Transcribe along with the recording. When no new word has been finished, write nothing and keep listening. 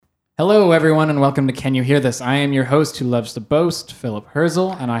Hello, everyone, and welcome to Can You Hear This? I am your host who loves to boast, Philip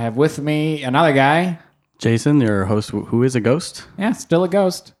Herzl, and I have with me another guy. Jason, your host, who is a ghost. Yeah, still a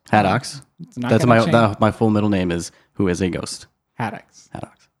ghost. Haddox. That's my full middle name is who is a ghost. Haddox.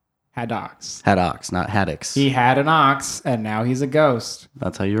 Haddox. Haddox. Haddox, not Haddix. He had an ox, and now he's a ghost.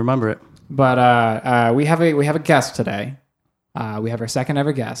 That's how you remember it. But we have a guest today. We have our second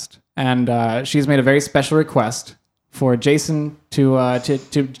ever guest, and she's made a very special request for Jason to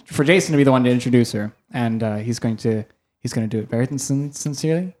be the one to introduce her, and he's going to do it very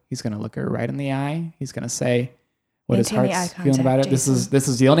sincerely. He's going to look her right in the eye. He's going to say what his heart's feeling about it. Jason. This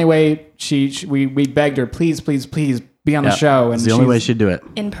is the only way we begged her, please be on the show, and it's the only way she'd do it.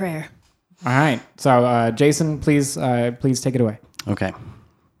 In prayer. All right, so Jason, please take it away. Okay,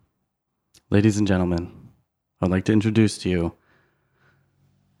 ladies and gentlemen, I'd like to introduce to you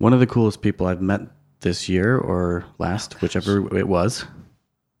one of the coolest people I've met this year or last, whichever it was.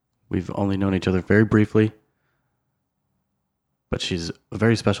 We've only known each other very briefly, but she's a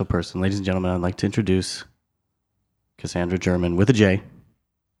very special person. Ladies and gentlemen, I'd like to introduce Cassandra German with a J.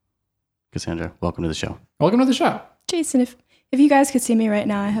 Cassandra, welcome to the show. Welcome to the show. Jason, if you guys could see me right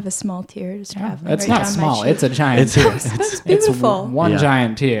now, I have a small tear just traveling It's right not down small. my cheek. It's a giant tear. It's beautiful. It's one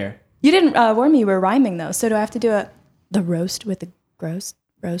giant tear. You didn't warn me you were rhyming, though, so do I have to do the roast with the roast?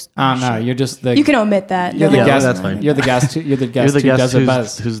 Oh no, you're just the. You can omit that. You're the No, guest. that's fine. You're the guest. You're the guest who does it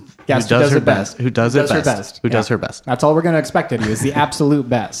best. Who Guest does who her does it best. Who does it her best. Who does her best. That's all we're going to expect of you is the absolute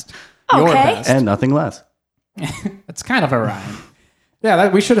best. Your Okay. best. And nothing less. It's kind of a rhyme. Yeah,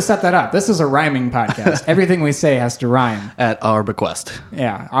 we should have set that up. This is a rhyming podcast. Everything we say has to rhyme. At our bequest.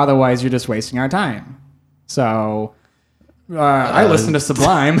 Yeah. Otherwise, you're just wasting our time. So, I listen to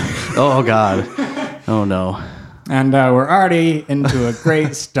Sublime, Oh, God. Oh, no. and we're already into a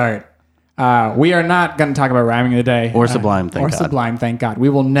great start. We are not going to talk about rhyming today. Or Sublime, thank God. Sublime, thank God. We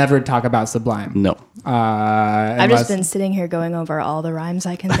will never talk about Sublime. No. I've just been sitting here going over all the rhymes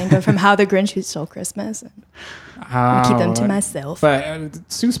I can think of from How the Grinch Stole Christmas. And I keep them to myself. But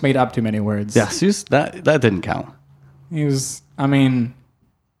Seuss made up too many words. Yeah, Seuss, that didn't count. He was,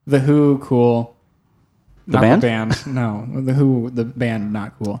 The Who, cool. The Not band? The band. No, The Who, the band,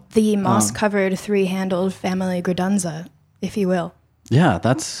 not cool. The moss-covered, three-handled family Gradunza, if you will. Yeah,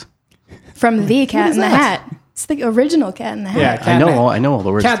 that's... From The Cat in the Hat. It's the original Cat in the Hat. Yeah, Cat I in the know all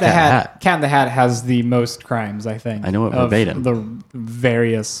the words. Cat in the Hat. Cat in the Hat has the most crimes, I think. I know it of verbatim. The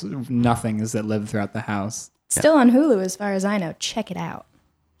various nothings that live throughout the house. Still on Hulu, as far as I know. Check it out.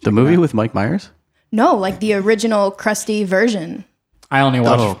 The movie with Mike Myers? No, like the original Krusty version. I only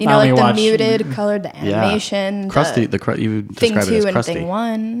watch. Oh. You know, like the muted, colored, the animation. Krusty, you Thing describe it 2 as and Krusty. Thing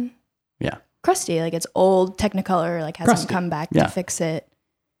 1. Yeah. Krusty, like it's old Technicolor, like hasn't Krusty. come back Yeah. to fix it.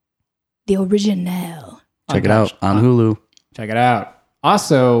 The original. Check it out on Hulu. Check it out.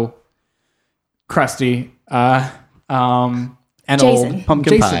 Also, Krusty, and Jason. old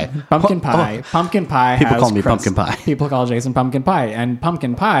Pumpkin Jason. pie. Pumpkin pie. Pumpkin pie. People has call me crust. Pumpkin Pie. People call Jason Pumpkin Pie, and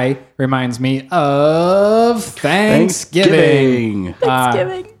Pumpkin Pie reminds me of Thanksgiving.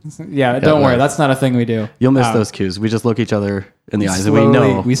 Thanksgiving. Yeah, don't worry, right. that's not a thing we do. You'll miss those cues. We just look each other in the eyes and we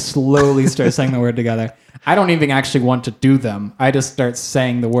Slowly- know. We slowly start saying the word together. I don't even actually want to do them. I just start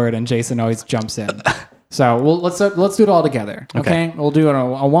saying the word, and Jason always jumps in. So let's do it all together. Okay, we'll do it a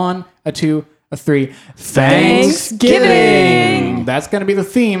 1, a 2, a 3. Thanksgiving. That's going to be the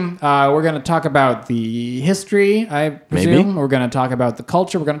theme. We're going to talk about the history, I presume. Maybe. We're going to talk about the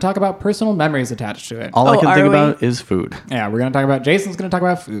culture. We're going to talk about personal memories attached to it. All I Oh, can are think we? about is food. Yeah, we're going to talk about. Jason's going to talk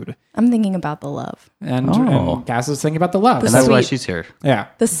about food, I'm thinking about the love. and Cass is thinking about the love. And that's why Sweet. she's here. Yeah.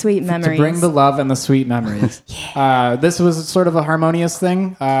 The sweet memories. To bring the love and the sweet memories. This was sort of a harmonious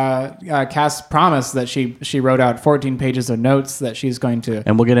thing. Cass promised that she wrote out 14 pages of notes that she's going to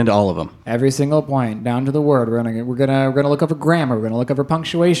And we'll get into all of them. every single point down to the word. We're gonna look over grammar. We're gonna look over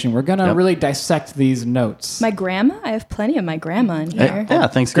punctuation. We're gonna really dissect these notes. My grandma? I have plenty of my grandma in here. Yeah,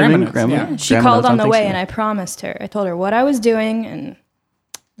 Thanksgiving. Grandma notes, yeah. She grandma called notes on the way, Thanksgiving. and I promised her. I told her what I was doing and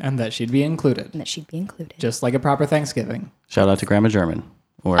And that she'd be included, that she'd be included. just like a proper Thanksgiving. Shout out to Grandma German.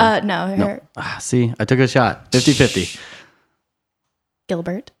 Or No, her see, I took a shot. 50-50.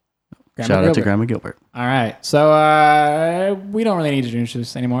 Gilbert. Grandma Shout out to Gilbert. Grandma Gilbert. All right, so we don't really need to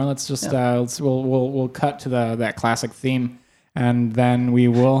introduce anymore. Let's just we'll cut to that classic theme, and then we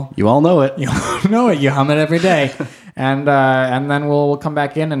will. You all know it. You know it. You hum it every day, and then we'll come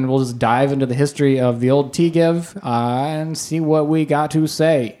back in and we'll just dive into the history of the old T-Give and see what we got to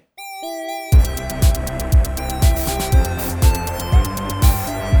say.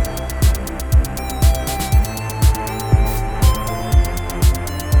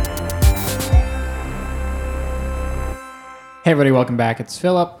 Hey everybody, welcome back. It's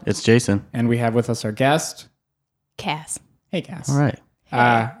Philip. It's Jason. And we have with us our guest, Cass. Hey Cass. All right.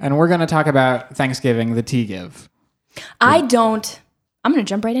 And we're going to talk about Thanksgiving, the tea give. I'm going to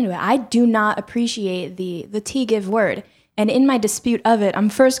jump right into it. I do not appreciate the tea give word. And in my dispute of it, I'm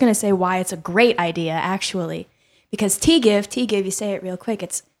first going to say why it's a great idea, actually. Because tea give, you say it real quick.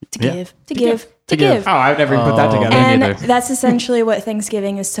 It's to give, to give, to give. Oh, I've never even put that together. And neither. that's essentially what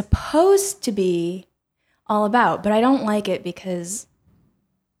Thanksgiving is supposed to be all about. But I don't like it because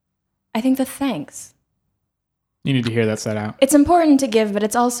I think the thanks. You need to hear that said out. It's important to give, but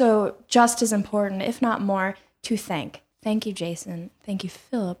it's also just as important, if not more, to thank. Thank you, Jason. Thank you,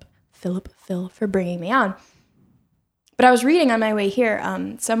 Phil, for bringing me on. But I was reading on my way here,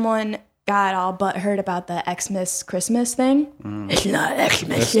 someone got all butthurt about the Xmas Christmas thing. It's not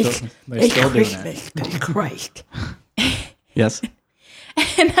Xmas. They're still doing it. It's Christ. Yes.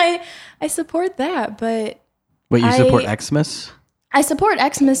 And I support that, but... Wait, you support Xmas? I support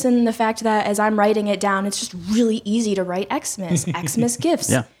Xmas in the fact that as I'm writing it down, it's just really easy to write Xmas. Xmas gifts.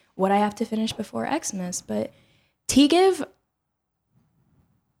 Yeah. What I have to finish before Xmas. But tea give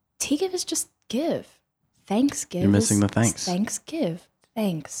is just give. Thanks give. You're missing the thanks. Thanks give.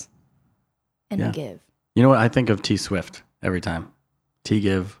 Thanks. And a give. You know what? I think of T Swift every time. T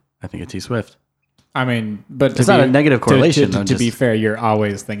give, I think of T Swift. I mean, but It's not a negative correlation. To be fair, you're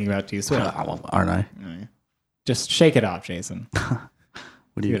always thinking about T Swift. Aren't I? Just shake it off, Jason.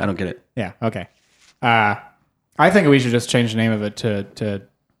 What do you? I don't get it. Yeah. Okay. I think we should just change the name of it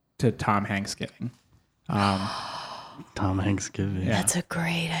to Tom Hanksgiving. Tom Hanksgiving. Yeah. That's a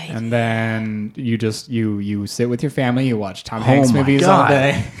great idea. And then you sit with your family, you watch Tom Hanks movies all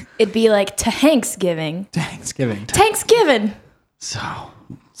day. It'd be like to Hanksgiving. Thanksgiving. Thanksgiving. So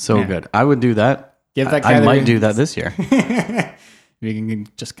good. I would do that. Give that I might do that this year. You can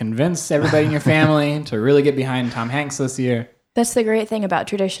just convince everybody in your family to really get behind Tom Hanks this year. That's the great thing about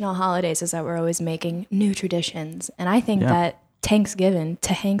traditional holidays is that we're always making new traditions. And I think that Thanksgiving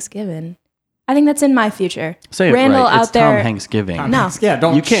to Hanksgiving, I think that's in my future. Say it Randall right. out It's there. Tom Hanksgiving. No. Yeah,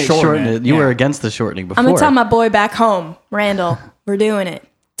 don't You can't shorten it. You were against the shortening before. I'm going to tell my boy back home, Randall, we're doing it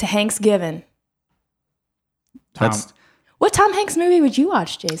to Hanksgiving. That's What Tom Hanks movie would you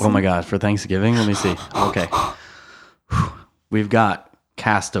watch, Jason? Oh my God, for Thanksgiving? Let me see. Okay. We've got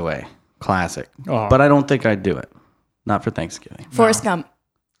Castaway, classic. Oh. But I don't think I'd do it. Not for Thanksgiving. Forrest Gump.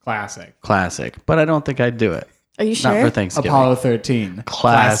 Classic. Classic. But I don't think I'd do it. Are you sure? Not for Thanksgiving. Apollo 13.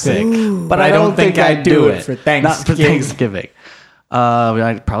 Classic. Ooh. But I don't think I'd do it for Thanksgiving. Not for Thanksgiving.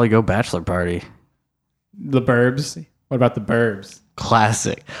 I'd probably go bachelor party. The Burbs. What about the Burbs?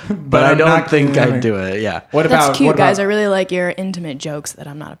 Classic. But I don't think I'd do it. Yeah. What about? That's cute, what about, guys. I really like your intimate jokes that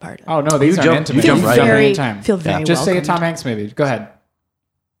I'm not a part of. Oh no, these You aren't jump- intimate. you jump right in. Anytime. Feel very Just say a welcomed. Tom Hanks movie. Go ahead.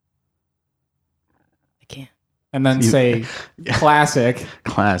 I can't. And then say classic.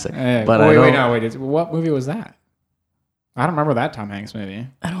 Classic. But wait. What movie was that? I don't remember that Tom Hanks movie.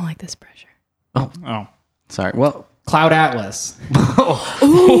 I don't like this pressure. Oh, Sorry. Well, Cloud Atlas.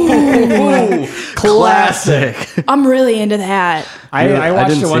 Ooh, classic. I'm really into that. I watched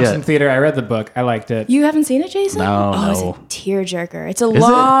didn't it see once it. in theater. I read the book. I liked it. You haven't seen it, Jason? No, Oh, it's a no. tearjerker. It's a Is it?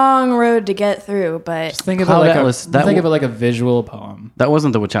 long road to get through, but Think of Cloud it like Atlas, think of it like a visual poem. That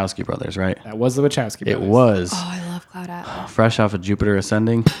wasn't the Wachowski brothers, right? That was the Wachowski brothers. It was. oh, I love Cloud Atlas. Fresh off of Jupiter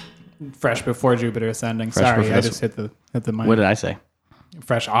Ascending. Fresh before Jupiter Ascending. Fresh Sorry, before I this- just hit the mic. What did I say?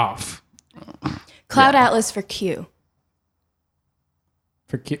 Fresh off. Cloud Atlas for Q.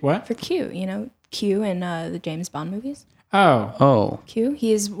 For what? For Q, you know, Q in the James Bond movies. Oh. Oh. Q.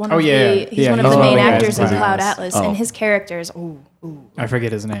 He is one Oh, of yeah. the he's Yeah, one of he's the one of main the guys actors in in Cloud Cloud Atlas. Atlas, Oh. and his characters. I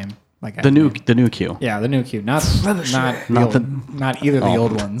forget his name. Like The new Q. Yeah, the new Q. Not Not either the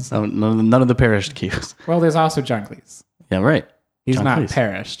old ones. No, none of the perished Qs. Well, there's also John Cleese. Yeah, right. He's John not Cleese.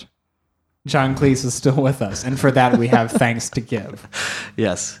 perished. John Cleese is still with us, and for that we have thanks to give.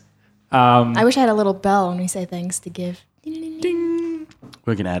 Yes. I wish I had a little bell when we say thanks to give. Ding.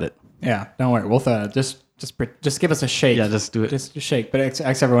 We can add it. Yeah, don't worry. We'll just give us a shake. Yeah, just do it. Just shake. But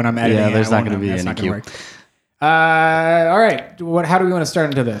except for when I'm editing. Yeah, there's it, not going to be that's any not gonna cue. work. All right. How do we want to start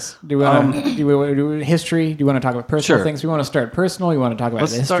into this? Do we want to do history? Do you want to talk about personal Sure. things? We want to start personal. You want to talk about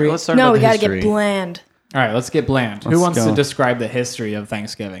Let's the history? start No, with we the got to history. get bland. All right, let's get bland. Who Let's wants to go. describe the history of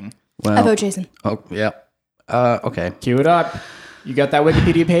Thanksgiving? Well, I vote Jason. Oh, yeah. Okay. Cue it up. You got that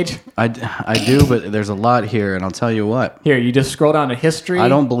Wikipedia page? I do, but there's a lot here, and I'll tell you what. Here, you just scroll down to history. I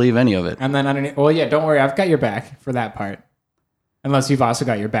don't believe any of it. And then underneath, well, yeah, don't worry. I've got your back for that part. Unless you've also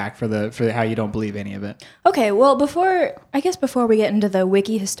got your back for how you don't believe any of it. Okay, well, before we get into the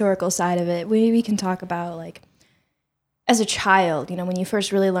wiki historical side of it, we can talk about like as a child, when you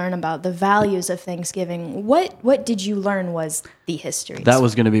first really learn about the values of Thanksgiving, what did you learn was the history? That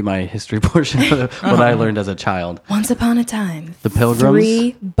was going to be my history portion of what I learned as a child. Once upon a time, The Pilgrims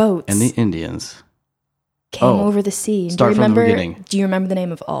 3 boats and the Indians. came over the sea. Start from the beginning. Do you remember the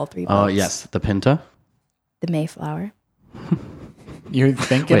name of all 3 boats? Oh, yes. The Pinta. The Mayflower. You're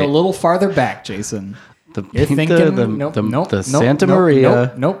thinking Wait. a little farther back, Jason. The You're Pinta, thinking the Santa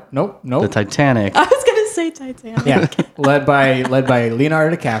Maria, Nope. the Titanic. I was gonna say Titanic. Yeah, led by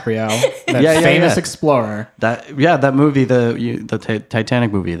Leonardo DiCaprio, that Yeah, famous yeah. explorer. That movie, the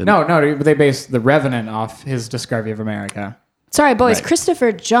Titanic movie. No, they based The Revenant off his discovery of America. Sorry, boys. Right.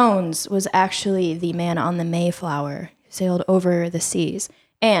 Christopher Jones was actually the man on the Mayflower who sailed over the seas.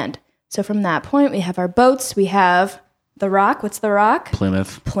 And so from that point, we have our boats. We have the Rock. What's the Rock?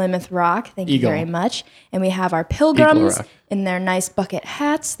 Plymouth. Plymouth Rock. Thank Eagle. you very much. And we have our Pilgrims Rock. in their nice bucket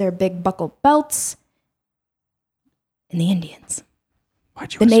hats, their big buckle belts, and the Indians,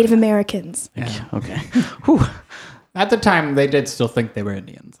 Why'd you the whisper Native that? Americans. Yeah. Okay. Whew. At the time, they did still think they were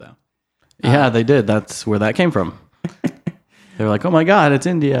Indians, though. Yeah, they did. That's where that came from. They were like, "Oh my God, it's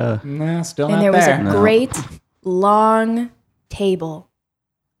India." Nah, still And not there was there. a No. great long table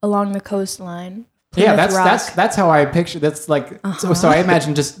along the coastline. Yeah, Plymouth Rock. that's how I picture. That's like so I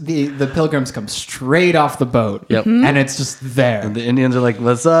imagine just the Pilgrims come straight off the boat. Yep. and it's just there. The Indians are like,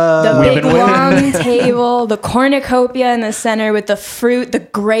 "What's The up?" big been waiting. long table, the cornucopia in the center with the fruit, the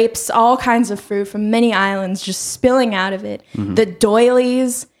grapes, all kinds of fruit from many islands just spilling out of it. The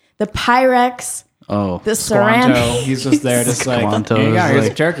doilies, the Pyrex, Oh, the Squanto, ceramic. he's just there, just like, Squanto here you go, is here's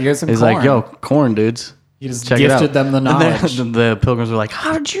like- a turkey, here's some he's corn. like, "Yo, corn, dudes." He just Check it out. gifted them the And then knowledge. the Pilgrims were like,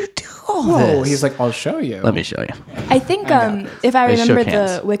 "How did you do all Whoa, this?" he's like, I'll show you. "Let me show you." I think if I They remember shook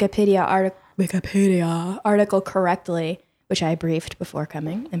hands. the Wikipedia article correctly, which I briefed before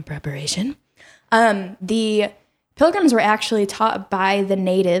coming in preparation, the Pilgrims were actually taught by the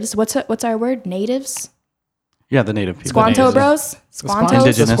natives. What's our word? Natives? Yeah, the native people. Squanto natives, yeah. Bros? Squantos?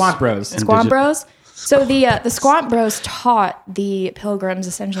 Indigenous. The Squant Bros. Squant Bros? So the Squant Bros taught the Pilgrims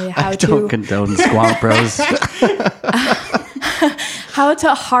essentially how I don't to condone squat bros.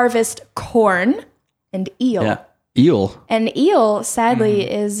 harvest corn and eel. Yeah, eel. And eel, sadly,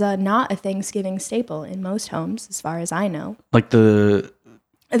 is not a Thanksgiving staple in most homes, as far as I know. Like the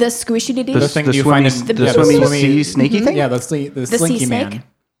The squishy diddy, The thing the you swimmy, find in the yeah, swimmy swimmy- sea snaky thing. Yeah, that's the the sea Slinky snake, Man.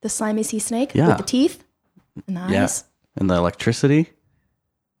 the slimy sea snake Yeah. with the teeth and the Yeah. eyes. And the electricity.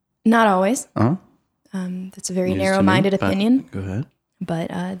 Not always. Uh-huh. That's a very News to me, narrow-minded but opinion. Go ahead.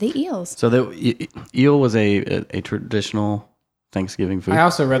 But the eels. So the eel was a traditional Thanksgiving food. I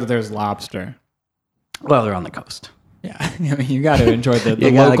also read that there's lobster. Well, they're on the coast. Yeah, I mean, you got to enjoy the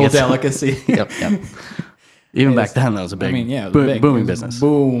You gotta local get some- delicacy. Yep. Even back then, that was a big, I mean, yeah, it was big. booming It was business.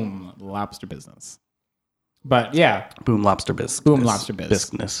 Boom, lobster business. But yeah, Boom lobster business. Boom lobster biz.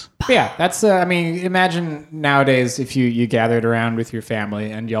 business. But yeah, that's. I mean, imagine nowadays if you gathered around with your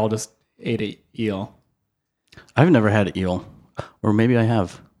family and y'all just ate a eel. I've never had eel, or maybe I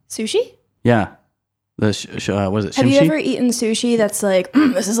have. Sushi? Yeah, the was it Have you shimshi? ever eaten sushi that's like,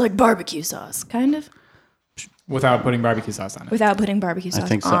 this is like barbecue sauce, kind of? Without putting barbecue sauce on it. Without putting barbecue sauce I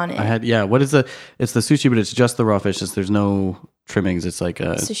think so. on it. I had. Yeah. What is the? It's the sushi, but it's just the raw fish. There's no trimmings. It's like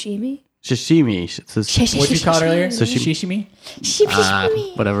a Sashimi? sashimi. It's a, What'd you call it earlier? Sashimi.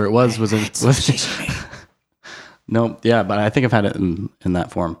 Sashimi. whatever it was no. Yeah, but I think I've had it in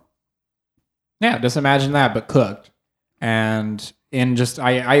that form. Yeah, just imagine that, but cooked. And in just,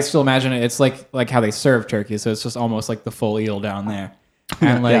 I still imagine it. It's like how they serve turkey, so it's just almost like the full eel down there.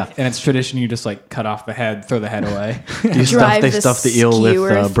 And like, Yeah. and it's tradition. You just like cut off the head, throw the head away. Drive They the stuff the eel with skewer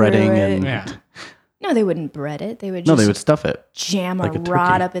through breading it. and Yeah. No, they wouldn't bread it. They would no, just they would stuff it. jam like a a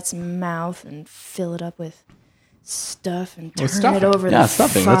rod turkey. up its mouth and fill it up with stuff and turn With it stuffing. over Yeah, the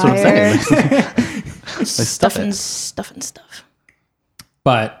stuffing. fire. That's what I'm saying. stuff stuff it. and stuff and stuff.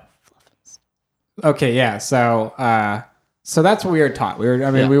 But okay, yeah. So that's what we were taught. We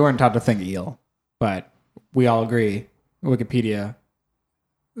weren't taught to think eel, but we all agree. Wikipedia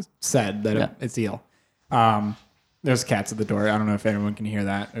said that Yeah. it's eel. There's cats at the door. I don't know if anyone can hear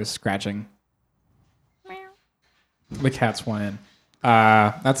that. There's scratching. The cats went in.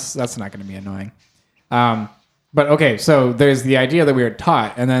 That's not going to be annoying. But okay, so there's the idea that we were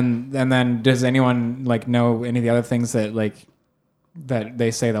taught, and then does anyone like know any of the other things that that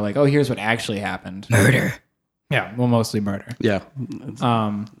they say that like, oh, here's what actually happened? Murder. Yeah, well, mostly murder. Yeah, it's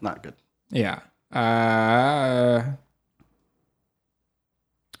not good. Yeah.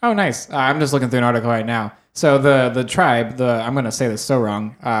 Oh, nice. I'm just looking through an article right now. So the tribe, I'm going to say this so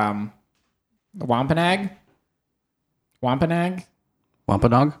wrong. The Wampanoag. Wampanoag.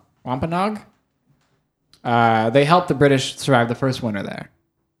 Wampanoag. They helped the British survive the first winter there.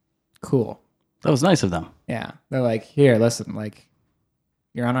 Cool. That was nice of them. Yeah, they're like, here, listen, like,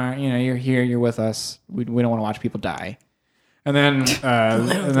 you're on our, you're here, you're with us. We don't want to watch people die. And then,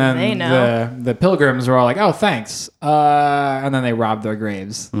 they know. the pilgrims were all like, oh, thanks. And then they robbed their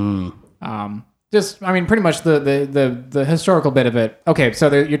graves. Pretty much the historical bit of it. Okay,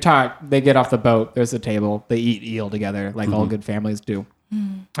 so you're taught, they get off the boat, there's a table, they eat eel together, like all good families do.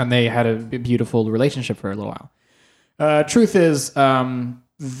 And they had a beautiful relationship for a little while. Truth is,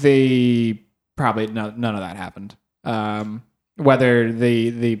 they probably none of that happened. Whether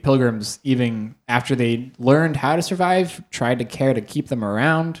the pilgrims, even after they learned how to survive, tried to care to keep them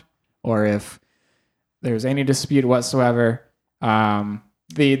around, or if there's any dispute whatsoever.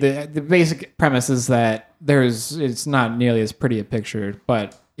 The basic premise is that it's not nearly as pretty a picture,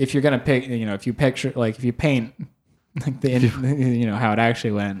 but if you're gonna pick, if you paint like how it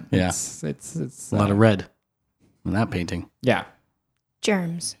actually went, Yeah. it's A lot of red in that painting. yeah.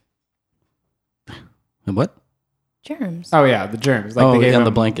 Germs. And what? Germs. Oh yeah, the germs. Like Oh, they gave yeah, them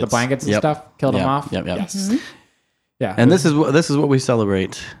the blankets. the blankets and Yep. stuff, killed them off. Yep. Yes. Yeah, And this is what we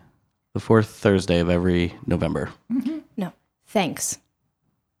celebrate the fourth Thursday of every November. No. Thanks.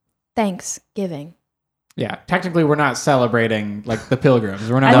 Thanksgiving. yeah. Technically, we're not celebrating like the pilgrims.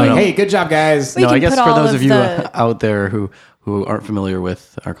 We're not I like, mean- hey, good job, guys. We No, I can guess put for all those of of you the- out there who aren't familiar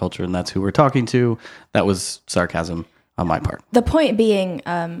with our culture and that's who we're talking to, that was sarcasm on my part. The point being,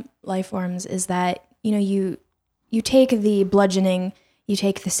 life forms, is that you take the bludgeoning, you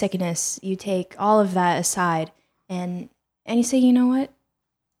take the sickness, you take all of that aside, and you say, you know what?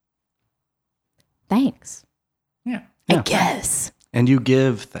 Thanks. Yeah. I guess. And you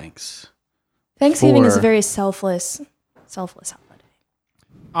give thanks. Thanksgiving is a For- very selfless holiday.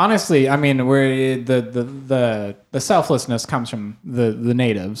 Honestly, I mean, we're the selflessness comes from the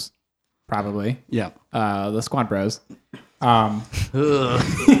natives, probably. Yeah. The Squad Bros. Yeah,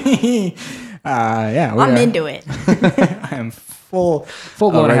 I'm into it. I am full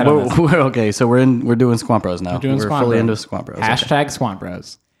blown All right, ahead on this. okay, so we're doing Squamp Bros now. We're doing Squamp fully Bros. into Squamp Bros. Okay. Hashtag Squad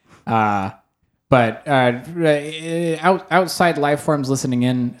Bros. But outside life forms listening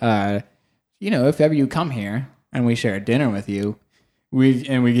in, if ever you come here and we share dinner with you, we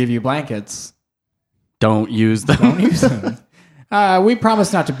give you blankets, Don't use them. don't use them. We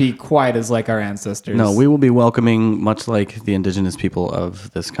promise not to be quite as like our ancestors. No, we will be welcoming, much like the indigenous people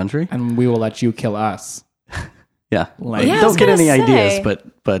of this country. and we will let you kill us. Yeah. Like- Yeah, I was Don't get any gonna ideas, say. but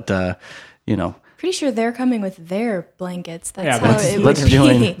Pretty sure they're coming with their blankets. That's Yeah, how let's- it let's would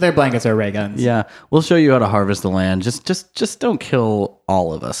join. be. Their blankets are ray guns. yeah, we'll show you how to harvest the land. Just don't kill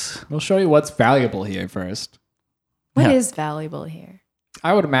all of us. We'll show you what's valuable here first. What Yeah. is valuable here?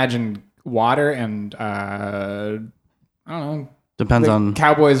 I would imagine water and I don't know. Depends The on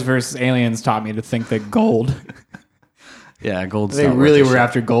Cowboys versus Aliens taught me to think that gold. gold's They not worth really a were shit.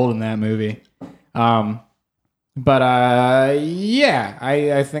 after gold in that movie. Yeah,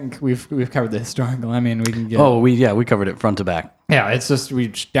 I think we've covered the historical. I mean, we can get. Oh, we covered it front to back. Yeah, it's just we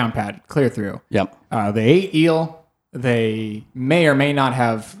just down pat, clear through. Yep. They ate eel. They may or may not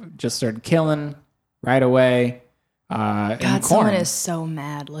have just started killing right away. God, and someone corn. is so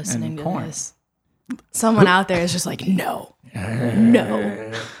mad listening And to corn. this. Someone out there is just like, no.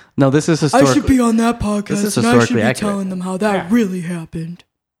 No, this is historical. on that podcast. This is and I should historically be accurate. telling them how that really happened.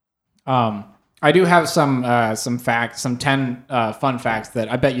 I do have some facts, some 10 fun facts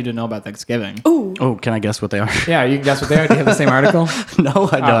that I bet you didn't know about Thanksgiving. Ooh. Oh, can I guess what they are? Yeah, you can guess what they are. Do you have the same article? No,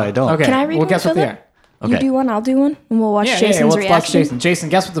 I don't. Okay, Can I read Well, one, guess what they Philip? are. You Okay. do one, I'll do one, and we'll watch Yeah, Jason's let's watch reaction. Jason. Jason,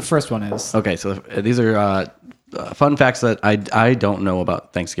 guess what the first one is. Okay, so these are fun facts that I don't know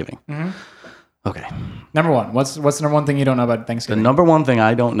about Thanksgiving. Okay. Number one. What's the number one thing you don't know about The Thanksgiving? number one thing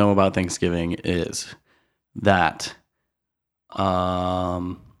I don't know about Thanksgiving is that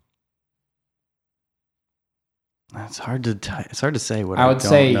it's hard to say what I would don't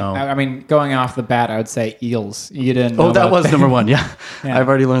say, know. I mean, going off the bat, I would say eels. You didn't know Oh, that about was number one. Yeah. Yeah. I've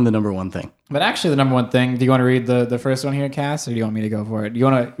already learned the number one thing. But actually, the number one thing, do you want to read the first one here, Cass, or do you want me to go for it? We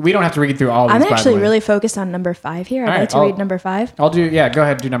don't have to read through all of these, I'm by actually the way. really focused on number 5 here. I'd All like right, to read number 5. Go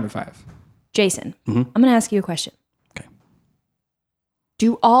ahead, do number 5. Jason, I'm going to ask you a question. Okay.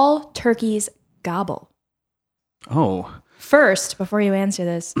 Do all turkeys gobble? Oh. First, before you answer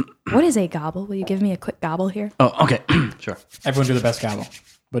this, what is a gobble? Will you give me a quick gobble here? Oh, okay. Sure. Everyone do the best gobble.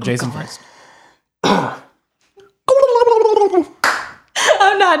 But Jason first. I'm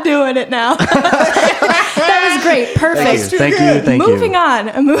not doing it now. That was great. Perfect. Thank you. Moving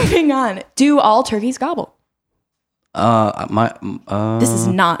on. Do all turkeys gobble? This is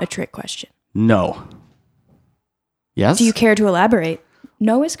not a trick question. No. Yes? Do you care to elaborate?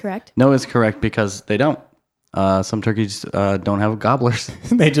 No is correct. No is correct because they don't. Some turkeys don't have gobblers.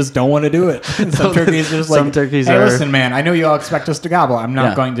 They just don't want to do it. Some turkeys are just like, Some turkeys hey, are- listen, man, I know you all expect us to gobble. I'm not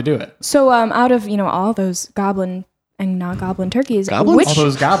Yeah. going to do it. So out of all those goblin and not goblin turkeys, Goblins? which All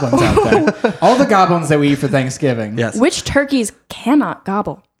those goblins out there. All the goblins that we eat for Thanksgiving. Yes. which turkeys cannot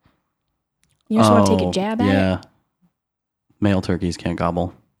gobble? You just want to take a jab at Yeah. Male turkeys can't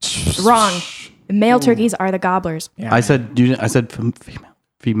gobble. it? Wrong. The male turkeys are the gobblers. Yeah, I said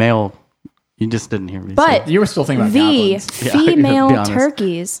female. You just didn't hear me. say But you were still thinking about the goblins. Yeah, be female honest.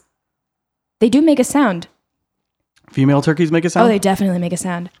 turkeys, they do make a sound. female turkeys make a Oh, sound. they definitely make a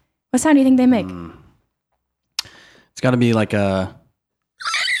sound. What sound do you think they make? It's got to be like a.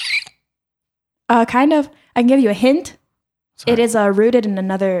 Kind of. I can give you a hint. Sorry, It is rooted in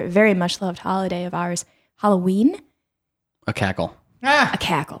another very much loved holiday of ours, Halloween. a cackle. Ah, A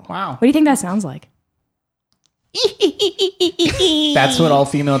cackle. wow. What do you think that sounds like? That's what all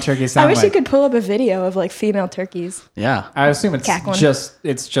female turkeys sound I wish like. you could pull up a video of like female turkeys. Yeah. I assume it's Cackling.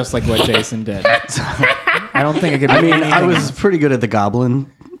 just like what Jason did. I don't think it could be I mean, anything I was pretty good at the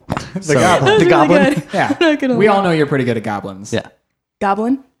goblin. the goblin. The goblin. Yeah. Not gonna We lie. all know you're pretty good at goblins. Yeah.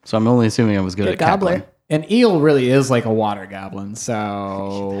 Goblin? So I'm only assuming I was good Good at gobbler. cackling. An eel really is like a water goblin,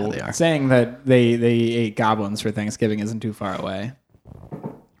 so Yeah, they are. saying that they ate goblins for Thanksgiving isn't too far away.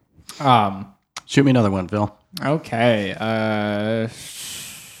 Shoot me another one, Phil. Okay. None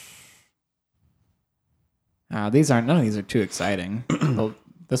of these are too exciting. Well,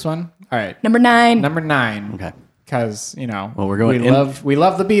 this one? All right. Number 9. Number 9. Okay. Because, Well, we're going we in-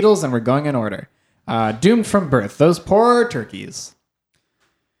 love the Beatles and we're going in order. Doomed from birth. Those poor turkeys.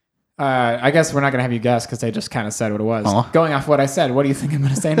 I guess we're not going to have you guess because they just kind of said what it was. Aw. Going off what I said, what do you think I'm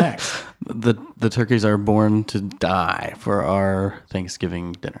going to say next? The turkeys are born to die for our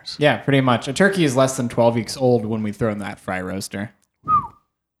Thanksgiving dinners. Yeah, pretty much. A turkey is less than 12 weeks old when we throw in that fry roaster.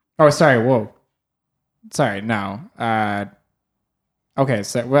 Oh, sorry. Whoa. Sorry. No. Okay.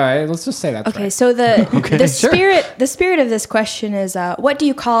 So let's just say that's Okay, right. so the Okay, the sure. spirit of this question is what do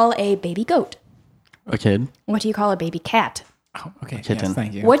you call a baby goat? A kid. What do you call a baby cat? Oh, okay. kitten. Yes,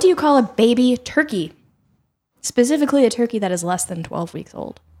 thank you. What do you call a baby turkey? Specifically a turkey that is less than 12 weeks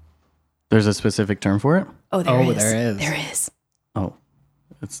old. There's a specific term for it. Oh, there is. Oh, there is. There is. Oh,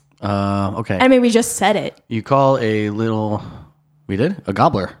 it's okay. I mean, we just said it. You call a little. We did a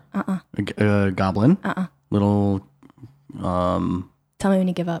gobbler. A goblin. Little. Tell me when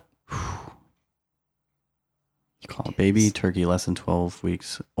you give up. You call a baby turkey less than 12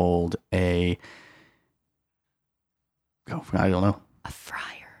 weeks old a. Oh, I don't know. A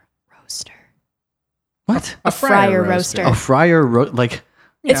fryer roaster. What? A fryer roaster. A fryer like.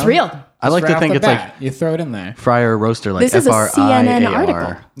 You It's know, real. I like just to right think off it's the like bat, you throw it in there. fryer roaster, like This is a CNN FRIAR.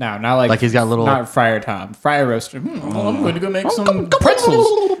 article. No, not like Like he's got little- not Friar Tom. Fryer roaster. Well, I'm going to go make some pretzels.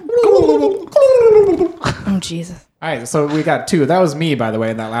 Oh, Jesus. All right, so we got 2. That was me, by the way,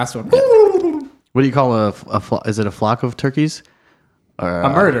 in that last one. What do you call is it a flock of turkeys? Or, A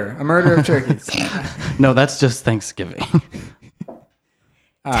murder of turkeys. No, that's just Thanksgiving.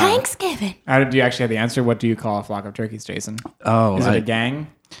 Thanksgiving. Do you actually have the answer? What do you call a flock of turkeys, Jason? Oh, Is it a gang?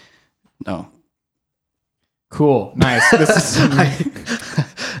 no. Cool, nice. This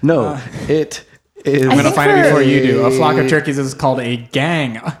is, No, it is. I'm gonna think find it for- before you do. A flock of turkeys is called a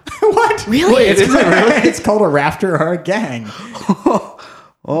gang. What? Really? Wait, is it really? It's called a rafter or a gang.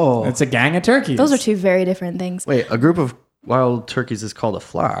 Oh, It's a gang of turkeys. Those are 2 very different things. wait. A group of wild turkeys is called a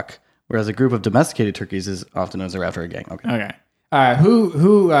flock, whereas a group of domesticated turkeys is often known as a raft or a gang. Okay. Okay.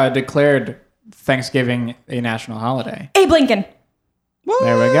 Who declared Thanksgiving a national holiday? Abe Lincoln.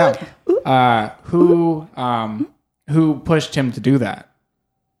 There we go. Who pushed him to do that?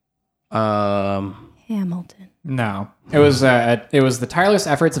 Hamilton. No, it was the tireless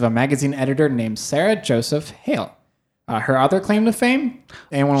efforts of a magazine editor named Sarah Joseph Hale. Her other claim to fame.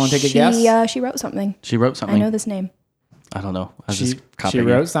 Anyone want to take a guess? She wrote something. She wrote I something. know this name. I don't know. I was She just copying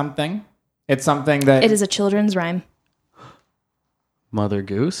wrote something. It's something that It is a children's rhyme. Mother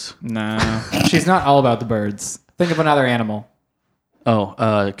Goose. No, she's not all about the birds. Think of another animal.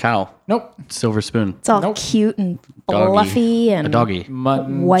 Oh, cow. Nope. Silver spoon. It's all Nope. cute and Doggy. fluffy and A doggy.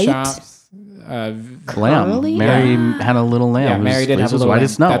 Mutton White? chops. Lamb. Curly? Mary had a little lamb. Yeah, whose Mary did fleece have a was little white lamb.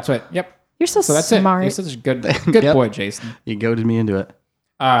 as snow. That's what. Yep. You're so So that's smart. it. You're such a good Yep. boy, Jason. You goaded me into it.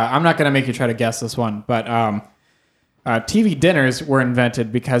 I'm not going to make you try to guess this one, but TV dinners were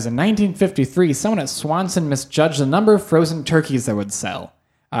invented because in 1953, someone at Swanson misjudged the number of frozen turkeys that would sell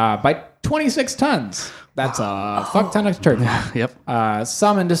by 26 tons. That's a fuck ton of turkey. Yep.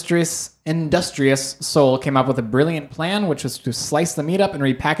 Some industrious soul came up with a brilliant plan, which was to slice the meat up and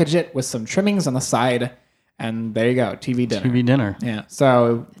repackage it with some trimmings on the side And there you go, TV dinner. TV dinner. Yeah.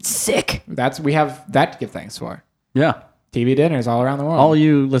 So Sick. we have that to give thanks for. Yeah. TV dinners all around the world. All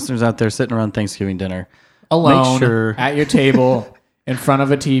you listeners out there sitting around Thanksgiving dinner, alone make sure at your table in front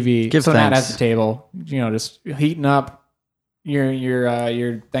of a TV. Give so not thanks. at the table, just heating up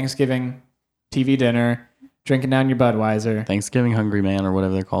your Thanksgiving TV dinner, drinking down your Budweiser. Thanksgiving Hungry Man or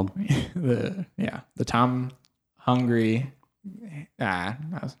whatever they're called. The Tom Hungry.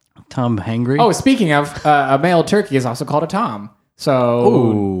 Tom Hangry. Oh, speaking of, a male turkey is also called a Tom. So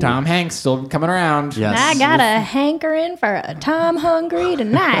Ooh. Tom Hanks still coming around. yes. I got a hankering for a Tom Hungry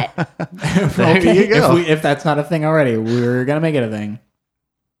tonight. There you go. If that's not a thing already, we're gonna make it a thing.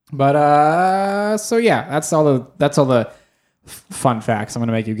 But so yeah, that's all the fun facts I'm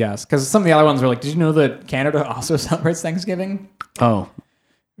gonna make you guess. Because some of the other ones were like, did you know that Canada also celebrates Thanksgiving? Oh,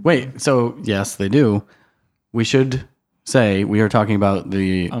 wait. So yes, they do. We should say we are talking about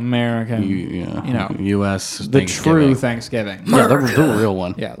the American, U.S. the true Thanksgiving. Yeah, the real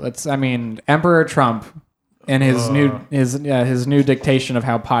one. Yeah, Emperor Trump and his new dictation of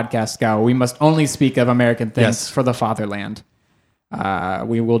how podcasts go. We must only speak of American things Yes. for the fatherland.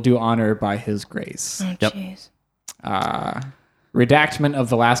 We will do honor by his grace. Oh, Yep. jeez. Redactment of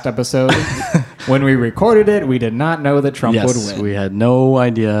the last episode. When we recorded it, we did not know that Trump would Yes, win. we had no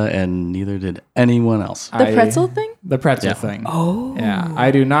idea, and neither did anyone else. The pretzel thing? The pretzel Yeah. thing. Oh. Yeah,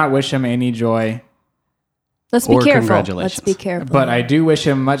 I do not wish him any joy, Let's be Or careful. congratulations. Let's be careful. but I do wish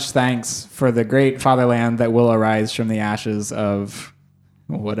him much thanks for the great fatherland that will arise from the ashes of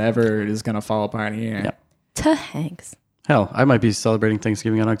whatever is going to fall apart here. Yep. To Hanks. Hell, I might be celebrating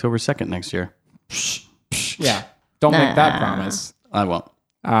Thanksgiving on October 2nd next year. Yeah, don't make that Nah. promise. I won't.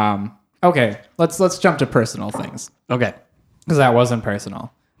 Okay, let's jump to personal things. Okay. Because that wasn't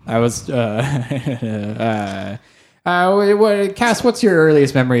personal. I was. Cass, what's your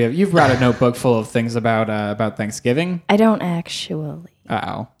earliest memory of? You've brought a notebook full of things about Thanksgiving. I don't actually.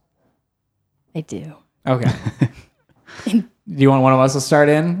 Oh, I do. okay. Do you want one of us to start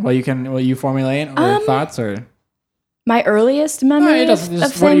in? Will you formulate or thoughts or? My earliest memory of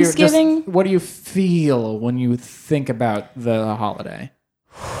Thanksgiving? What do you feel when you think about the holiday?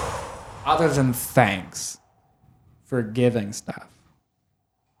 Other than thanks for giving stuff.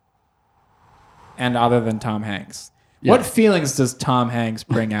 And other than Tom Hanks. Yeah. What feelings does Tom Hanks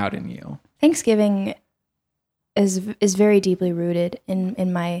bring out in you? Thanksgiving is very deeply rooted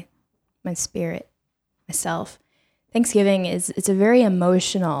in my spirit, myself. Thanksgiving it's a very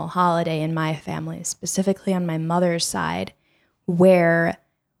emotional holiday in my family, specifically on my mother's side, where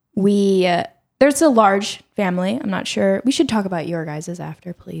there's a large family. I'm not sure. We should talk about your guys's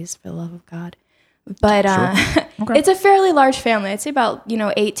after, please, for the love of God. But it's a fairly large family. I'd say about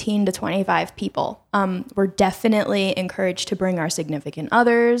 18 to 25 people. We're definitely encouraged to bring our significant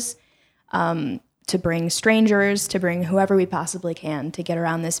others, to bring strangers, to bring whoever we possibly can to get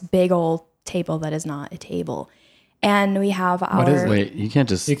around this big old table that is not a table. And we have our... What is it? Wait, you can't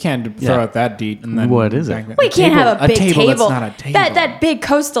just... You can't throw out that deep. And then What is it? We can't have a big table. That's not a table. That big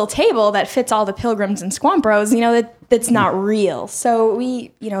coastal table that fits all the pilgrims and squampros, that's not real. So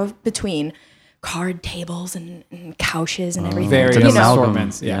we, between card tables and couches and everything. Various It's an amalgam.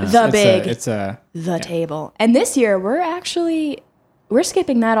 assortments. Yeah. The table. And this year we're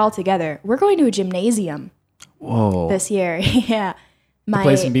skipping that altogether. We're going to a gymnasium Whoa. this year. Yeah.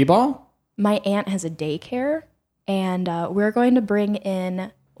 play some b-ball? My aunt has a daycare, and we're going to bring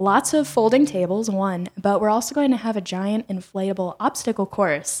in lots of folding tables, but we're also going to have a giant inflatable obstacle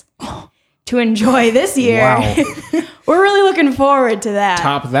course to enjoy this year. Wow. We're really looking forward to that.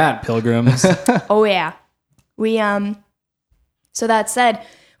 Top that, pilgrims. Oh yeah. We so that said,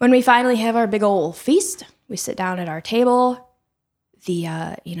 when we finally have our big old feast, we sit down at our table.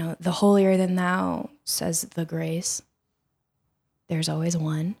 The the holier than thou says the grace. There's always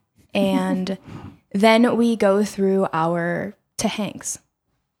one. And then we go through our to Hanks.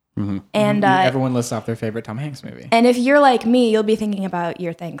 Mm-hmm. And Everyone lists off their favorite Tom Hanks movie. and if you're like me, you'll be thinking about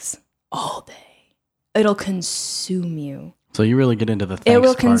your thanks all day. It'll consume you. So you really get into the thanks It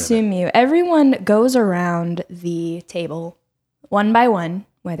will part of it. consume you. Everyone goes around the table one by one,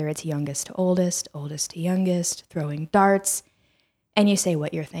 whether it's youngest to oldest, oldest to youngest, throwing darts, and you say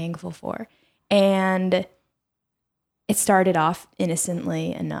what you're thankful for. And it started off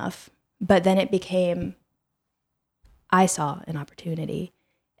innocently enough, but then it became, I saw an opportunity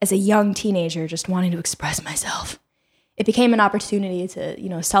as a young teenager just wanting to express myself. It became an opportunity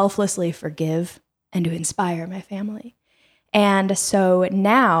to, selflessly forgive and to inspire my family. And so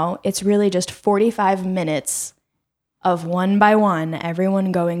now it's really just 45 minutes of one by one,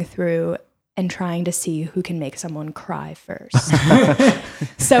 everyone going through and trying to see who can make someone cry first.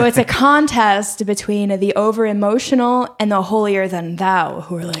 So it's a contest between the over-emotional and the holier-than-thou,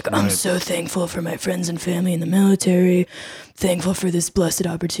 who are like, I'm so thankful for my friends and family in the military, thankful for this blessed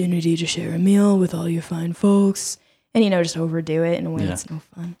opportunity to share a meal with all you fine folks, and, just overdo it in a way that's no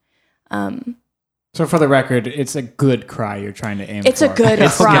fun. So for the record, it's a good cry you're trying to aim for. It's a good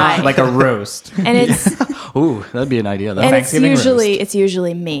It's cry. not like a roast. And it's Ooh, that'd be an idea. Though. and Thanksgiving it's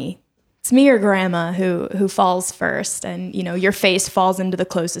usually me. It's me or grandma who falls first, and your face falls into the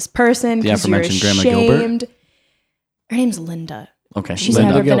closest person because you're aforementioned Grandma ashamed. Gilbert? Her name's Linda. Okay, She's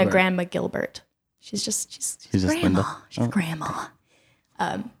Linda. never been a Gilbert. Grandma Gilbert. She's just just grandma. Linda. She's grandma.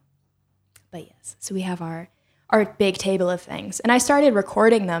 But yes, so we have our big table of things, and I started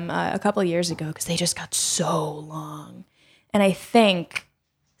recording them a couple of years ago because they just got so long, and I think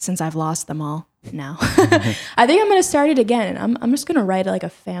since I've lost them all now, I think I'm going to start it again, and I'm just going to write like a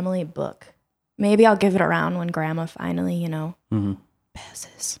family book. Maybe I'll give it around when Grandma finally,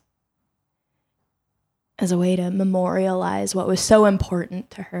 passes, as a way to memorialize what was so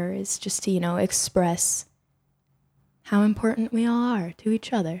important to her, is just to, express how important we all are to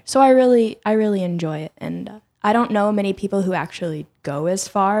each other. So I really enjoy it. And I don't know many people who actually go as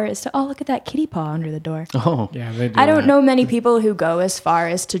far as to, look at that kitty paw under the door. Oh, Yeah, they do. I don't know many people who go as far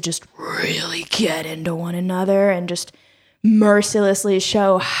as to just really get into one another and just mercilessly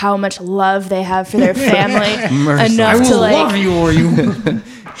show how much love they have for their family enough to like, you or you.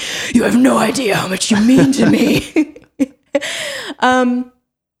 you have no idea how much you mean to me.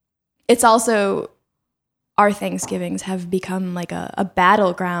 It's also, our Thanksgivings have become like a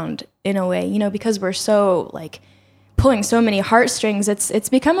battleground in a way, because we're so like pulling so many heartstrings. It's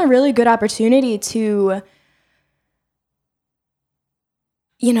become a really good opportunity to,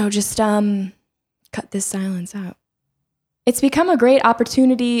 just cut this silence out. It's become a great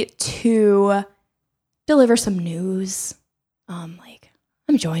opportunity to deliver some news, like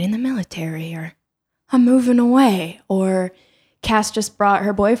I'm joining the military, or I'm moving away, or Cass just brought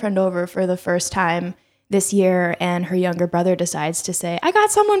her boyfriend over for the first time this year, and her younger brother decides to say, I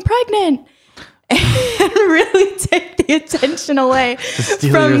got someone pregnant, and really take the attention away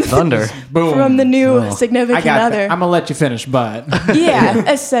steal your thunder. Boom. from the new I significant got other. that. I'm gonna let you finish, but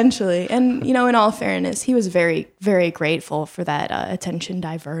Yeah, essentially. And, in all fairness, he was very, very grateful for that attention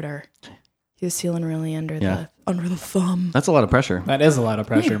diverter. He was feeling really under the thumb. That's a lot of pressure. that is a lot of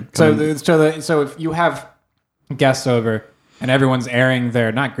pressure. So if you have guests over and everyone's airing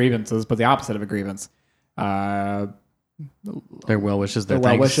their not grievances, but the opposite of a grievance, Their well wishes, their well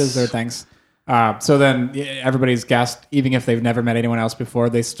thanks. wishes, their thanks. So then everybody's guest, even if they've never met anyone else before,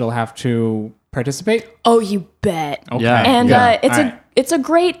 they still have to participate. Oh, you bet. Okay. Yeah. And good. it's All right. it's a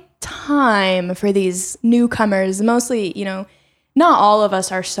great time for these newcomers. Mostly, not all of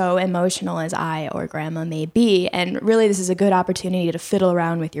us are so emotional as I or Grandma may be. And really, this is a good opportunity to fiddle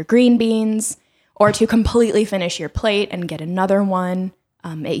around with your green beans, or to completely finish your plate and get another one.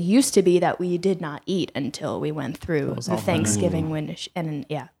 It used to be that we did not eat until we went through the Thanksgiving window. And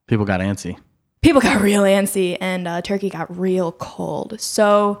yeah, People got antsy. people got real antsy, and turkey got real cold.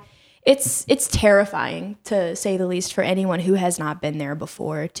 So it's terrifying, to say the least, for anyone who has not been there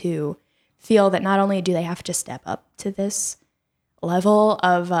before, to feel that not only do they have to step up to this level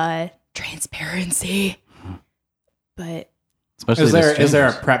of transparency, but Especially Is the there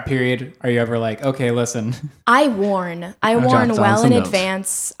a strangers. prep period? Are you ever like, okay, listen, I warn jot well down in some notes.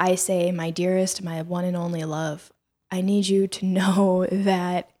 advance. I say, my dearest, my one and only love, I need you to know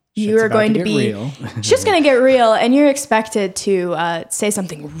that you shit's are about going to get be real. it's just going to get real, and you're expected to say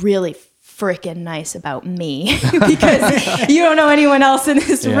something really freaking nice about me because you don't know anyone else in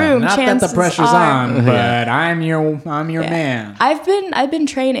this room. Not that Chances the pressure's are. on, but I'm your man. I've been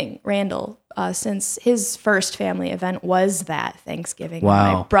training Randall since his first family event was that Thanksgiving.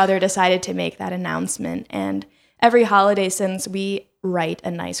 Wow. My brother decided to make that announcement, and every holiday since, we write a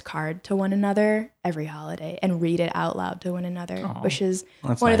nice card to one another every holiday and read it out loud to one another, which is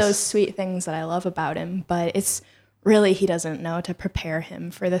That's one of nice. those sweet things that I love about him. But it's really, he doesn't know to prepare him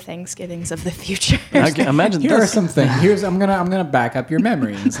for the Thanksgivings of the future. I can imagine Here are this. some things. I'm gonna back up your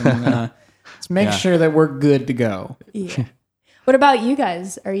memories and let's make Yeah. sure that we're good to go. Yeah. What about you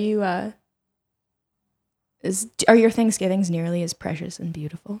guys? Are you are your Thanksgivings nearly as precious and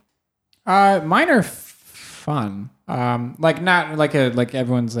beautiful? Mine are fun. Like not like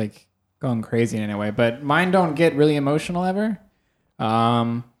everyone's like going crazy in any way, but mine don't get really emotional ever.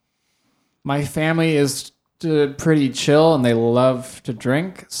 My family is pretty chill and they love to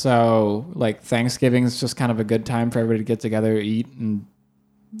drink, so like Thanksgiving is just kind of a good time for everybody to get together, eat, and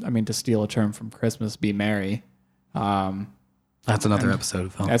to steal a term from Christmas, be merry. That's another episode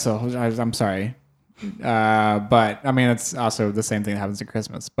of film. I'm sorry. But I mean, it's also the same thing that happens at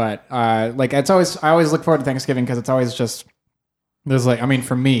Christmas. But like I always look forward to Thanksgiving because it's always just there's like, I mean,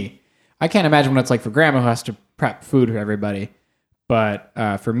 for me, I can't imagine what it's like for grandma who has to prep food for everybody. But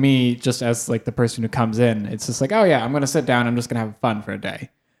for me, just as like the person who comes in, it's just like, oh yeah, I'm gonna sit down. I'm just gonna have fun for a day.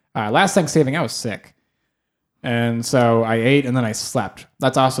 Last Thanksgiving, I was sick, and so I ate and then I slept.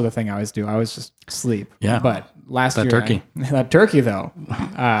 That's also the thing I always do. I always just sleep. Yeah. But last That year, turkey. that turkey though.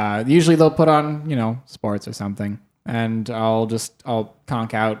 Usually they'll put on sports or something, and I'll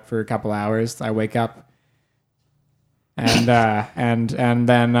conk out for a couple hours. I wake up, and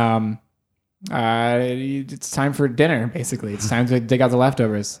then it's time for dinner. Basically, it's time to dig out the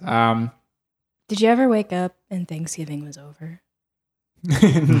leftovers. Did you ever wake up and Thanksgiving was over?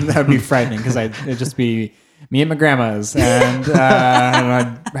 That would be frightening because it'd just be me and my grandma's, and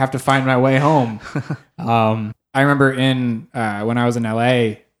I'd have to find my way home. I remember when I was in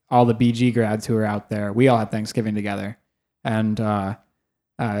LA, all the BG grads who were out there, we all had Thanksgiving together. And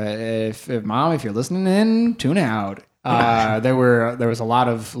if Mom, if you're listening in, tune out. There was a lot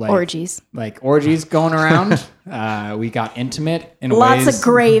of Orgies going around. We got intimate in Lots ways. of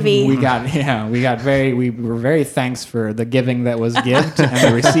gravy. We were very thanks for the giving that was given and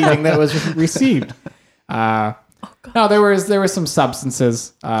the receiving that was received. No, there was some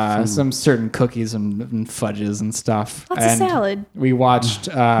substances, some certain cookies and fudges and stuff. Lots and of salad. We watched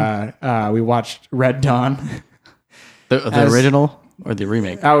Red Dawn. The original or the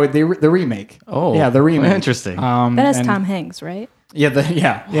remake? Oh, the remake. Oh, yeah, the remake. Interesting. That has and- Tom Hanks, right?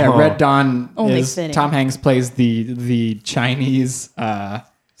 Yeah. Oh. Red Dawn Only is fitting. Tom Hanks plays the Chinese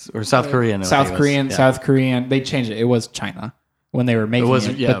or South Korean. South Korean. They changed it. It was China when they were making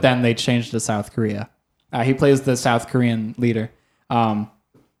it, yeah. but then they changed to South Korea. He plays the South Korean leader. But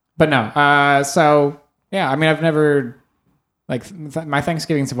no. So yeah, I mean, I've never my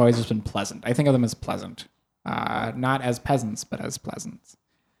Thanksgivings have always just been pleasant. I think of them as pleasant, not as peasants, but as pleasants.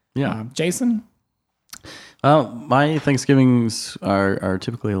 Yeah. Jason. My Thanksgivings are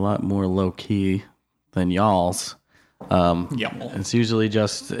typically a lot more low key than y'all's. It's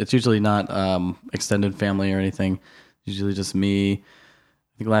usually not extended family or anything. Usually just me.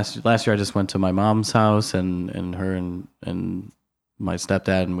 I think last year I just went to my mom's house and her and my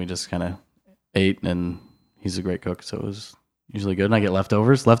stepdad, and we just kind of ate, and he's a great cook, so it was usually good. And I get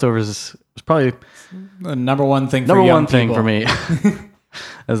leftovers. Leftovers is probably The number one thing for me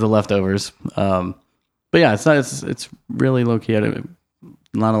as the leftovers. But yeah, it's really low key.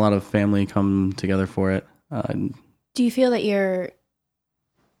 Not a lot of family come together for it. Do you feel that you're?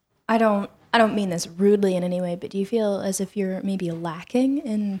 I don't mean this rudely in any way, but do you feel as if you're maybe lacking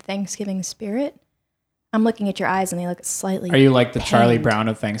in Thanksgiving spirit? I'm looking at your eyes and they look slightly. Are you like the Charlie pained. Brown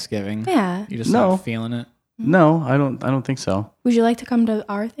of Thanksgiving? Yeah. You just No. not feeling it. No, I don't think so. Would you like to come to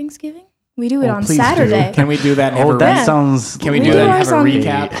our Thanksgiving? We do it Oh, on please do. Saturday. Can we do that? And have Oh, a that Yeah. sounds. Can we We do do that and ours have a on-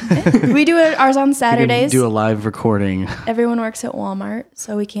 recap? We do it ours on We can Saturdays. do a live recording. Everyone works at Walmart,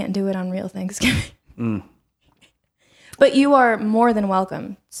 so we can't do it on real Thanksgiving. Mm. But you are more than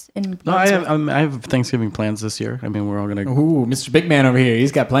welcome. In No, I have Thanksgiving plans this year. I mean, we're all gonna. Ooh, Mr. Big Man over here.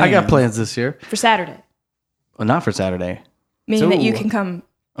 He's got plans. I got plans this year. for Saturday, Well, not for Saturday. meaning that you So- can come.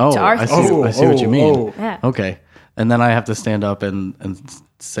 Oh, To our I see. Thanksgiving. I see what you mean. Oh. Yeah. Okay, and then I have to stand up and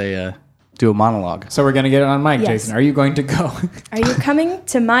say do a monologue. So we're gonna get it on mic, Yes. Jason. Are you going to go? Are you coming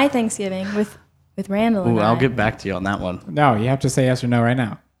to my Thanksgiving with Randall and Ooh, I? I'll get back to you on that one. No, you have to say yes or no right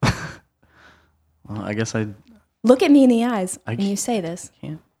now. Well, I guess I Look at me in the eyes I when you say this.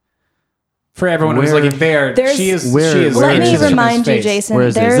 can't. For everyone who's Where- looking there, There's- she is. Where- she is where Let me is it? remind you, Jason. Where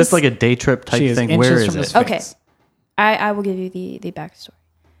is it? Is there's, this like a day trip type She is thing? inches Where from is his it? face. Okay. I will give you the backstory.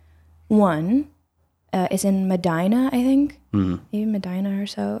 One is in Medina, I think. Maybe Medina or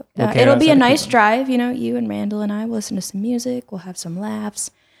so. Okay, it'll be a outside of nice Cleveland. drive. You know, you and Randall and I will listen to some music. We'll have some laughs.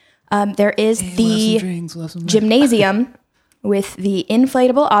 There is the gymnasium with the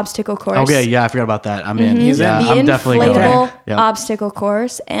inflatable obstacle course. Okay, yeah, I forgot about that. I'm in. He's in. Yeah, The I'm definitely going. inflatable Yep. obstacle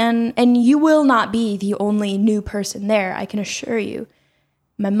course, and you will not be the only new person there. I can assure you.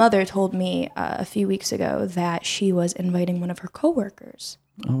 My mother told me a few weeks ago that she was inviting one of her coworkers,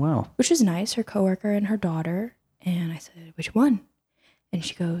 Oh wow. which is nice. Her coworker and her daughter. And I said, "Which one?" And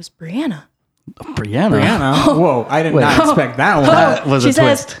she goes, "Brianna." Brianna. Brianna. Whoa, I did not expect that one. That was she a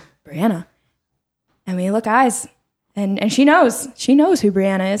says, twist. "Brianna." And we look eyes, and she knows. She knows who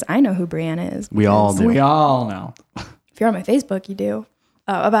Brianna is. I know who Brianna is. We all because do. We all know. If you're on my Facebook, you do.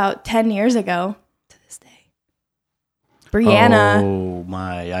 About 10 years ago to this day, Brianna Oh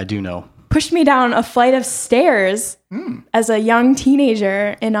my, I do know. pushed me down a flight of stairs as a young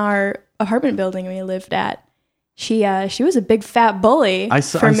teenager in our apartment building we lived at. She was a big fat bully I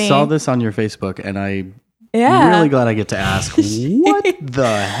for me. saw this on your Facebook, and I'm Yeah. really glad I get to ask, what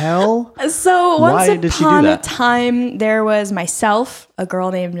the hell? So Why once did she do upon a that? time, there was myself, a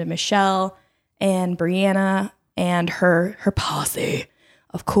girl named Michelle, and Brianna, and her posse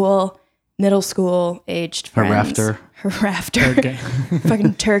of cool middle school aged Her friends. Her rafter. Okay.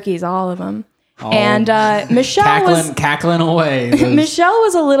 Fucking turkeys, all of them. And Michelle was cackling away. Those- Michelle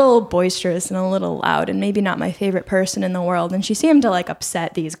was a little boisterous and a little loud and maybe not my favorite person in the world. And she seemed to like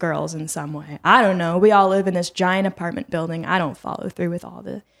upset these girls in some way. I don't know. We all live in this giant apartment building. I don't follow through with all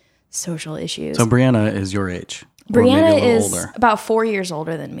the social issues. So Brianna is your age. Or maybe a Brianna little is older. about 4 years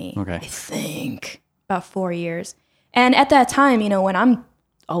older than me. Okay. I think about 4 years. And at that time, when I'm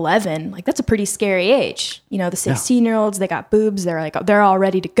 11, like that's a pretty scary age. The 16-year-olds, they got boobs. They're all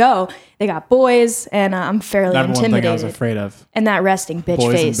ready to go. They got boys, and I'm fairly That's one thing intimidated. I was afraid of. And that resting bitch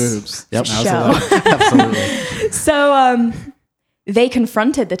Boys face. and boobs. Yep. When I was Show. 11. Absolutely. So they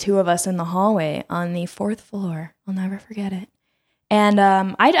confronted the two of us in the hallway on the 4th floor. I'll never forget it. And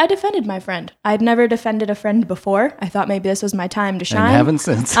I defended my friend. I'd never defended a friend before. I thought maybe this was my time to shine. And haven't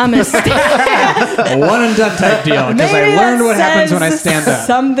since. I'm gonna stay. A one and done type deal because I Maybe learned that what happens when I says stand up.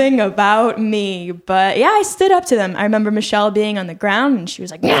 Something about me. But yeah, I stood up to them. I remember Michelle being on the ground and she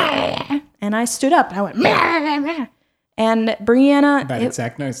was like, "Meh," and I stood up and I went, "Meh." And Brianna, That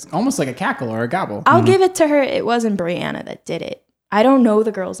exact noise, almost like a cackle or a gobble. I'll give it to her. It wasn't Brianna that did it. I don't know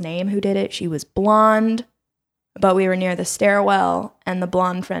the girl's name who did it. She was blonde, but we were near the stairwell and the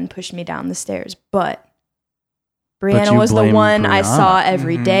blonde friend pushed me down the stairs. But Brianna you was the blame one I Brianna. saw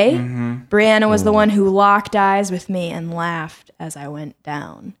every day. Brianna was the Ooh. one who locked eyes with me and laughed as I went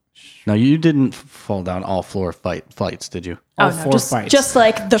down. Now, you didn't fall down all floor flights, did you? All Oh, no, four fights. just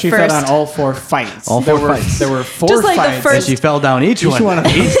like the She first. fell down all 4 fights. All there four were, fights. There were 4 Just like the fights. first- And she fell down each one one of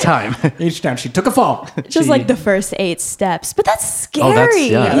them. each time. Each time she took a fall. just like the first 8 steps. But that's scary. Oh, that's,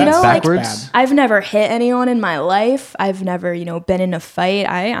 yeah, you that's know, like backwards. I've never hit anyone in my life. I've never, been in a fight.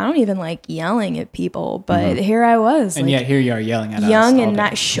 I don't even like yelling at people, but here I was. And like, yet here you are yelling at us. young all and day.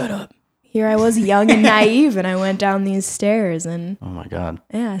 not shut up. Here I was young and naive and I went down these stairs and Oh, my God.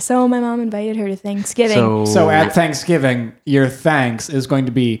 yeah, so my mom invited her to Thanksgiving. So at Thanksgiving, your thanks is going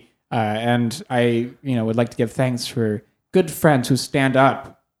to be, and I, would like to give thanks for good friends who stand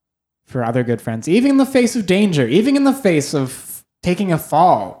up for other good friends, even in the face of danger, even in the face of taking a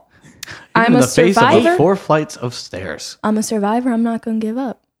fall. I'm in a the face survivor. of 4 flights of stairs. I'm a survivor. I'm not going to give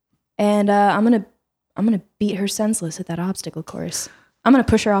up. And I'm going to beat her senseless at that obstacle course. I'm going to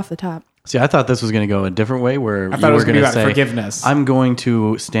push her off the top. See, I thought this was going to go a different way where I thought you it was were going to going be to about say, forgiveness. I'm going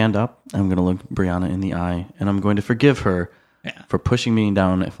to stand up, I'm going to look Brianna in the eye, and I'm going to forgive her for pushing me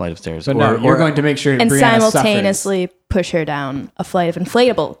down a flight of stairs. But no, you're going to make sure And Brianna simultaneously push her down a flight of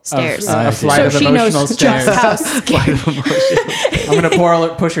inflatable stairs. a see. flight So of she emotional knows stairs. just how scary. I'm going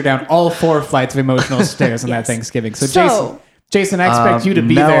to push her down all 4 flights of emotional stairs on that Yes. Thanksgiving. So, So- Jason, I expect you to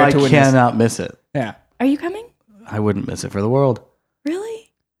be now there I to witness. cannot miss it. Yeah, Are you coming? I wouldn't miss it for the world. Really?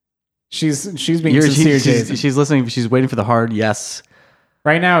 she's being sincere, Jason. She's listening. She's waiting for the hard yes.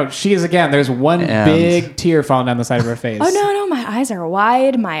 Right now, she is again. There's one And- big tear falling down the side of her face. Oh, no. My eyes are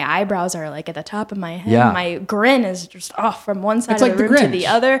wide. My eyebrows are like at the top of my head. Yeah. My grin is just off from one side It's of like the the room to Grinch. the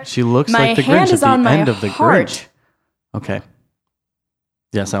other. She looks My like the hand Grinch is at on the my end of the heart. Grinch. Okay.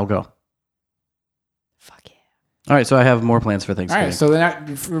 Yes, I'll go. Fuck yeah. All right, so I have more plans for All Thanksgiving. right. So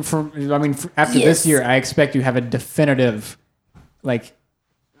then, after this year, I expect you have a definitive,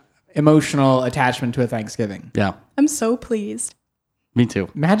 emotional attachment to a Thanksgiving. Yeah, I'm so pleased. me too.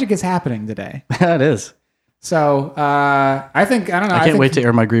 Magic is happening today. It is. So I don't know. I can't wait to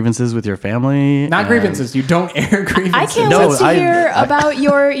air my grievances with your family. Not and- grievances. You don't air grievances. I can't No, wait to I- hear about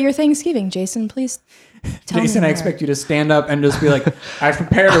your Thanksgiving, Jason. Please tell Jason, me I more. expect you to stand up and just be like, I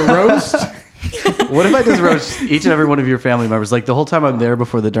prepared a roast. What if I just roast each and every one of your family members? Like the whole time I'm there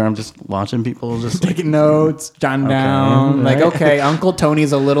before the dinner, I'm just watching people just like, Taking notes, jotting down. right. Okay, Uncle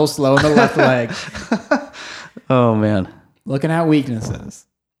Tony's a little slow in the left leg. oh man, Looking at weaknesses.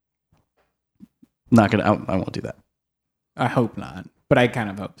 not gonna. I won't do that. I hope not, but I kind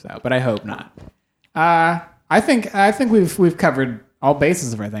of hope so. But I hope not. I think we've covered all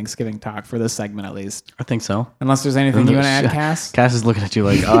bases of our Thanksgiving talk for this segment at least. I think so. Unless there's anything you want to add, Cass. Cass is looking at you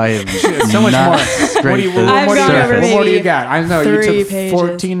like I am So much not more. scraped What do you, the I've what, gone over what do you maybe got? I know you 3 took pages.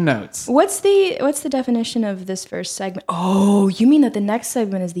 14 notes. What's the definition of this first segment? Oh, you mean that the next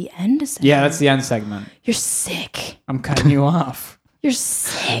segment is the end segment? Yeah, that's the end segment. You're sick. I'm cutting you off. You're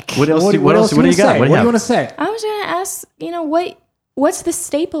sick. What else? What do you got? say? What do What do you have? want to say? I was gonna ask, what's the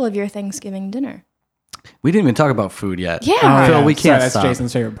staple of your Thanksgiving dinner? We didn't even talk about food yet. Yeah. Phil, we can't that's stop.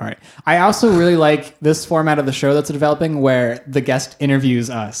 Jason's favorite part. I also really like this format of the show that's developing where the guest interviews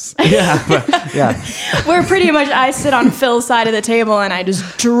us. Yeah. We're pretty much, I sit on Phil's side of the table and I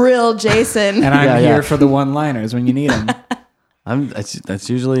just drill Jason. And I'm Yeah, here yeah. for the one-liners when you need them. That's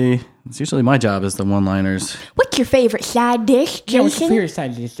usually my job is the one-liners. What's your favorite side dish, Jason?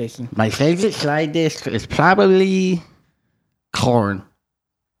 side dish, Jason? My favorite side dish is probably corn.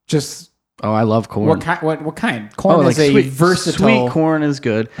 Just Oh, I love corn. what kind? What kind? Corn is a versatile. Sweet corn is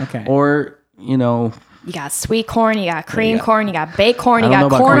good. Okay. Or, you know, You got sweet corn, you got cream Yeah. corn, you got baked corn, I you don't know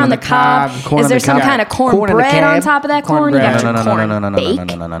got about corn corn on on the the cob. corn Is on there the some cob. kind of corn Corn on the bread on cab. top of that corn? Corn You bread. got your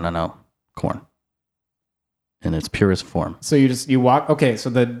corn no. Corn. In its purest form. So you walk. Okay, so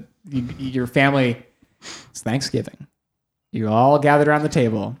your family. It's Thanksgiving. You all gathered around the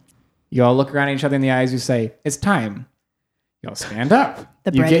table. You all look around at each other in the eyes. You say, "It's time." You all stand up.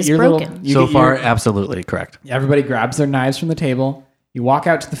 The You bread get is your broken. you So get far, your- absolutely correct. everybody grabs their knives from the table. You walk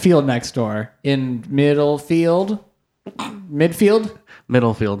out to the field next door in Middlefield,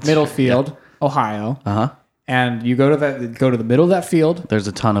 Ohio, Uh-huh. and you go to the middle of that field. There's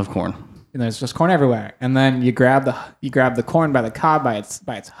a ton of corn. And there's just corn everywhere. And then you grab the corn by the cob by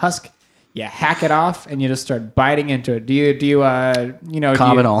its husk. You hack it off and you just start biting into it. Do you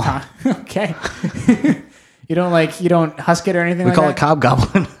Cob and all. Okay. you don't husk it or anything We like call that? it cob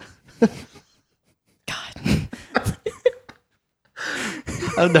goblin. God.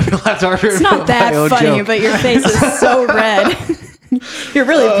 I've never laughed harder. It's not that funny, but your face is so red. You're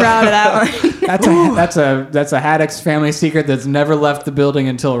really proud of that one. That's a Haddock's family secret that's never left the building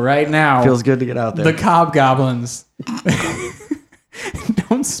until right now. Feels good to get out there. The cob goblins.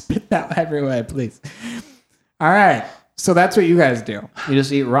 Don't spit that everywhere, please. All right. So that's what you guys do. You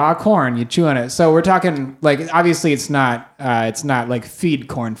just eat raw corn, you chew on it. So we're talking like obviously it's not like feed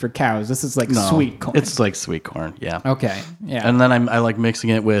corn for cows. This is like No, sweet corn. It's like sweet corn, yeah. Okay. Yeah. And then I like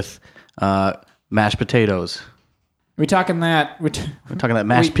mixing it with mashed potatoes. we talking that We're talking that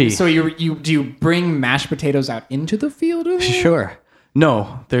mashed pea. So do you bring mashed potatoes out into the field? Sure.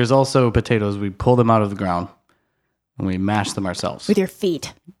 No, there's also potatoes. We pull them out of the ground and we mash them ourselves With your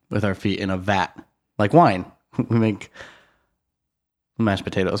feet. with our feet in a vat, like wine. We make mashed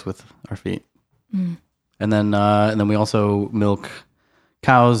potatoes with our feet, and then we also milk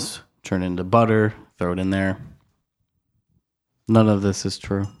cows, turn it into butter, throw it in there. None of this is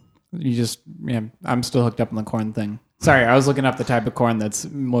true. You just I'm still hooked up on the corn thing. Sorry, I was looking up the type of corn that's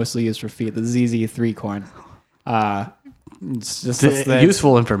mostly used for feed, the ZZ3 corn. It's just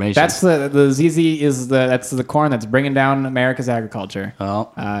Useful information. That's the ZZ that's the corn that's bringing down America's agriculture.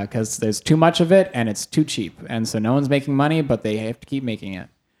 well, Because there's too much of it and it's too cheap, and so no one's making money, but they have to keep making it.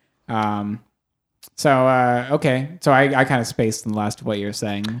 Okay, so I kind of spaced in the last of what you were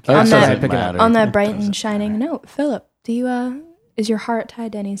saying. that that- doesn't pick it up. matter. On that bright and shining note, Philip, do you is your heart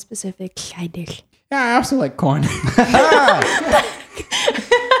tied to any specific side dish? Yeah, I also like corn.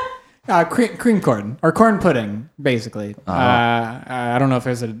 Cream corn or corn pudding, basically. I don't know if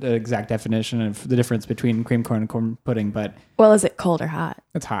there's an exact definition of the difference between cream corn and corn pudding, but Well, is it cold or hot?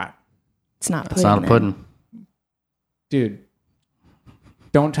 it's hot. It's not pudding. It's not a then. pudding. Dude,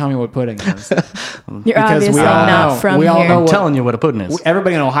 don't tell me what pudding is. You're obviously we all not know- from we all here. know I'm what- telling you what a pudding is.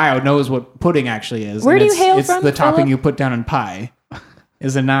 Everybody in Ohio knows what pudding actually is. Where and do you it's- hail it's from, the topping Philip? you put down in pie.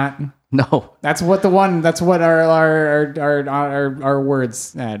 Is it not? No. That's what our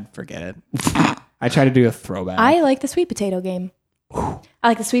words. Forget it. I try to do a throwback. I like the sweet potato game. I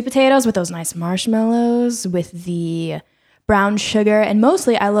like the sweet potatoes with those nice marshmallows, with the brown sugar, and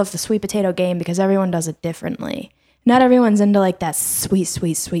mostly I love the sweet potato game because everyone does it differently. Not everyone's into like that sweet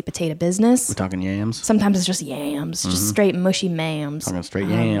potato business. We're talking yams. Sometimes it's just yams, just straight mushy mams. Talking straight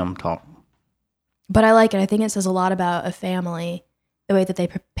yam talk. But I like it. I think it says a lot about a family, the way that they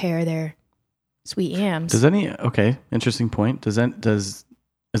prepare their sweet yams. Interesting point. Is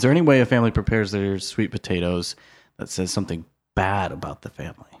there any way a family prepares their sweet potatoes that says something bad about the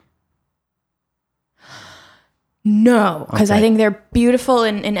family? No, because I Okay. think they're beautiful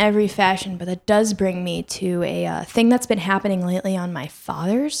in every fashion. But that does bring me to a thing that's been happening lately on my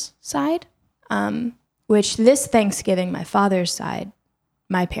father's side, which this Thanksgiving, my father's side,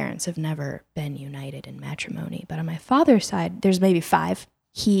 my parents have never been united in matrimony. But on my father's side, there's maybe 5.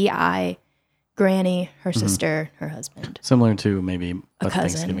 He, I, Granny, her sister, her husband. Similar to maybe a cousin.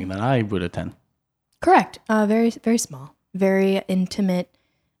 Thanksgiving that I would attend. Correct. Very, very small, very intimate,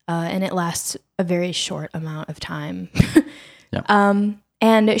 and it lasts a very short amount of time. Yeah.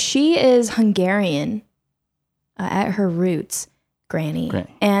 And she is Hungarian at her roots, Granny.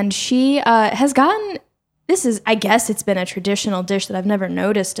 Granny. And she has gotten this is, I guess it's been a traditional dish that I've never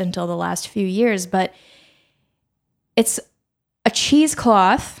noticed until the last few years, but it's a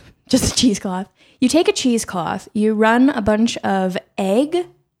cheesecloth, just a cheesecloth. You take a cheesecloth, you run a bunch of egg,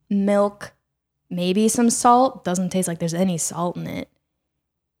 milk, maybe some salt. Doesn't taste like there's any salt in it.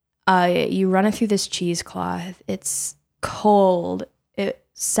 You run it through this cheesecloth. It's cold. It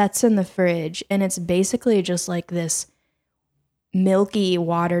sets in the fridge, and it's basically just like this milky,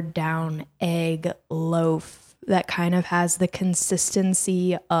 watered down egg loaf that kind of has the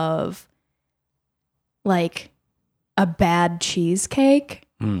consistency of like a bad cheesecake,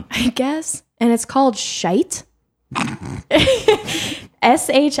 I guess. And it's called shite.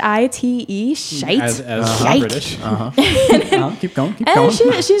 S-H-I-T-E, shite. As Shite. British. Keep going. And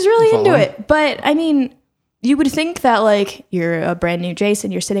she's really into Following. it. But I mean, you would think that like you're a brand new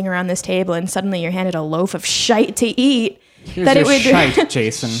Jason, you're sitting around this table and suddenly you're handed a loaf of shite to eat. Here's that your it would shite,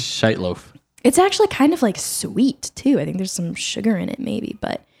 Jason. Shite loaf. It's actually kind of like sweet too. I think there's some sugar in it maybe,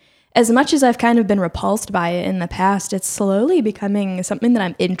 but as much as I've kind of been repulsed by it in the past, it's slowly becoming something that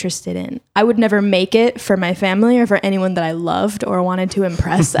I'm interested in. I would never make it for my family or for anyone that I loved or wanted to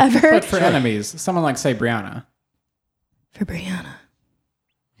impress ever. But for enemies, someone like, say, Brianna. For Brianna.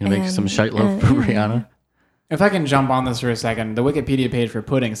 You gonna make some shite loaf for Brianna? If I can jump on this for a second, the Wikipedia page for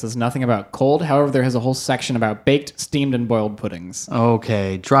pudding says nothing about cold. However, there is a whole section about baked, steamed, and boiled puddings.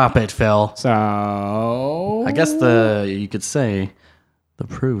 Okay, drop it, Phil. So I guess you could say the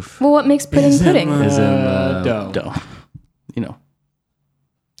proof Well, what makes pudding pudding? is in the dough. You know.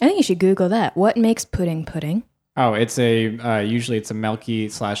 I think you should Google that. What makes pudding pudding? Oh, it's usually it's a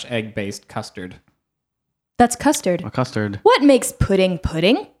milky / egg based custard. That's custard. A custard. What makes pudding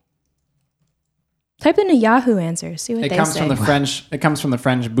pudding? Type in a Yahoo answer. See what It they comes say. from the French. It comes from the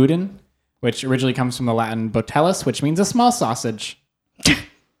French boudin, which originally comes from the Latin botellus, which means a small sausage.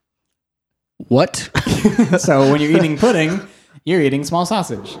 What? So when you're eating pudding, you're eating small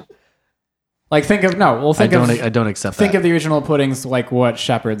sausage. Like think of I don't accept think that. of the original puddings like what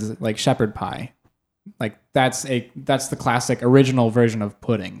shepherd pie. Like that's the classic original version of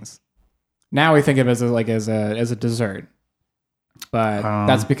puddings. Now we think of it as a dessert. But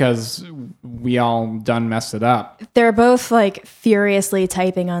that's because we all done messed it up. They're both like furiously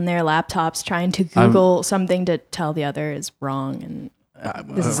typing on their laptops trying to Google something to tell the other is wrong. And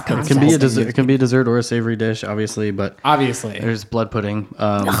this is a It concept. can be a dessert. It can be a dessert or a savory dish, obviously. But Obviously. there's blood pudding,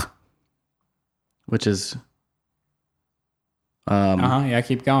 which is Yeah,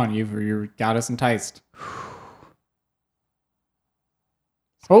 keep going. You got us enticed.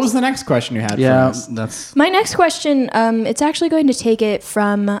 What was the next question you had for us? that's My next question, it's actually going to take it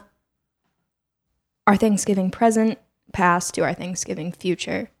from our Thanksgiving present, past to our Thanksgiving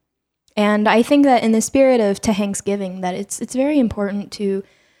future. And I think that in the spirit of to Thanksgiving, that it's very important to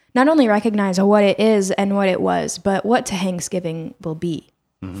not only recognize what it is and what it was, but what to Thanksgiving will be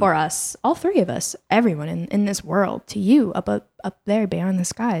for us, all three of us, everyone in this world, to you up there beyond the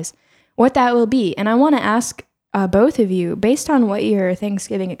skies, what that will be. And I want to ask both of you, based on what your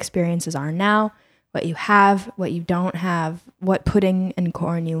Thanksgiving experiences are now, what you have, what you don't have, what pudding and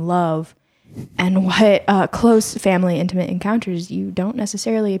corn you love, and what close family intimate encounters you don't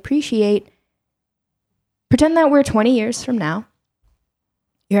necessarily appreciate. Pretend that we're 20 years from now.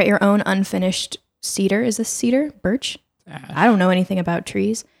 You're at your own unfinished cedar. Is this cedar? Birch? I don't know anything about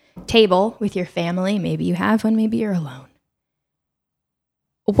trees. Table with your family. Maybe you have one. Maybe you're alone.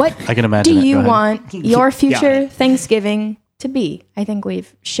 What I can imagine. do it. you Go ahead. want your future Yeah. Thanksgiving to be? I think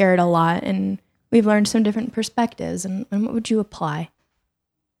we've shared a lot and we've learned some different perspectives. And what would you apply?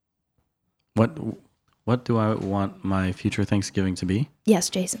 What do I want my future Thanksgiving to be? Yes,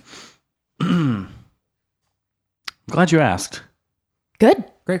 Jason. I'm glad you asked. Good.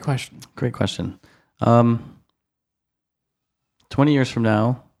 Great question. Great question. 20 years from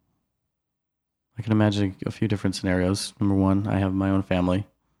now, I can imagine a few different scenarios. Number one, I have my own family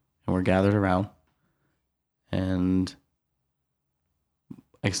and we're gathered around, and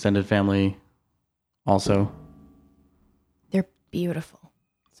extended family also. They're beautiful.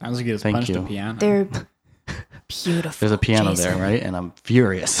 Sounds like you just Thank punched you. a piano. They're beautiful. There's a piano Jason. there, right? And I'm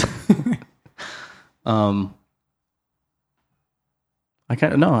furious. I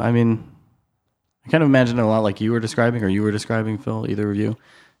kind of imagine it a lot like you were describing, or you were describing, Phil, either of you.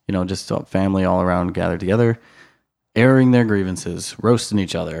 You know, just a family all around gathered together, airing their grievances, roasting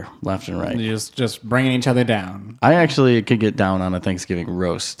each other left and right. Just bringing each other down. I actually could get down on a Thanksgiving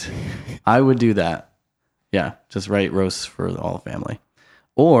roast. I would do that. Yeah, just write roasts for all the family.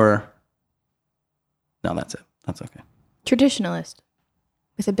 Or, no, that's it. That's okay. Traditionalist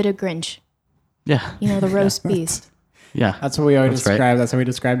with a bit of Grinch. Yeah. You know, the roast beast. Yeah. That's what we always That's right. describe. That's how we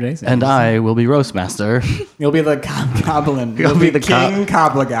describe Jason. And I will be roast master. You'll be the goblin. You'll be be the King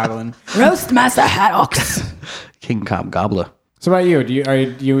Cobbler Goblin. Roast Master Haddocks. King Cobb Gobbler. So about you?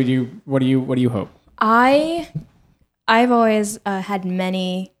 What do you hope? I've always had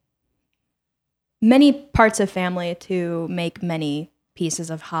many parts of family to make many pieces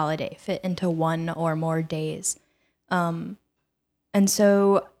of holiday fit into one or more days. And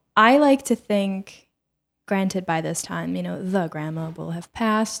so I like to think, granted by this time, the grandma will have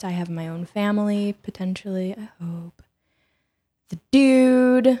passed. I have my own family, potentially, I hope. The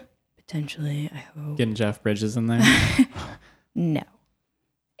dude, potentially, I hope. Getting Jeff Bridges in there. No.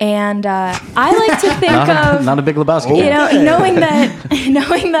 And I like to think of Not a Big Lebowski. knowing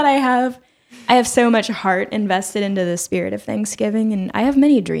that I have so much heart invested into the spirit of Thanksgiving, and I have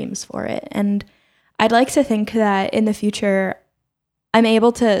many dreams for it. And I'd like to think that in the future, I'm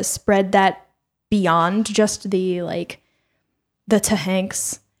able to spread that beyond just the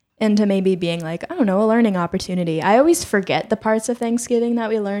Hanks into maybe being a learning opportunity. I always forget the parts of Thanksgiving that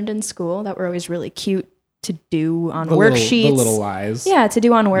we learned in school that were always really cute to do on worksheets. The little lies. Yeah, to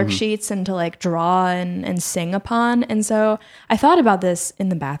do on worksheets and to draw and sing upon. And so I thought about this in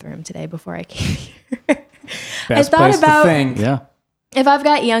the bathroom today before I came here. Best I thought place about to think. Yeah. if I've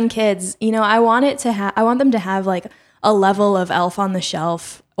got young kids, I want them to have a level of Elf on the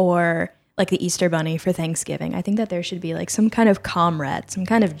Shelf or the Easter Bunny for Thanksgiving. I think that there should be some kind of comrade, some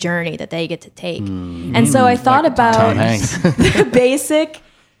kind of journey that they get to take. And so I thought Tom about Hanks. the basic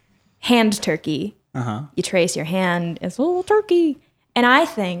hand turkey. Uh-huh. You trace your hand, it's a little turkey. And I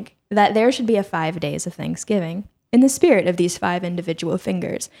think that there should be a 5 days of Thanksgiving in the spirit of these 5 individual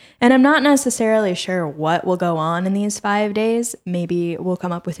fingers. And I'm not necessarily sure what will go on in these 5 days. Maybe we'll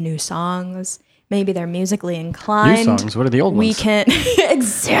come up with new songs. Maybe they're musically inclined. New songs. What are the old We ones? can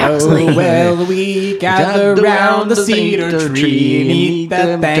exactly. Oh, well, we gather round the cedar tree and eat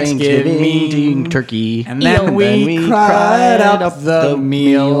that Thanksgiving turkey. And then we cried up the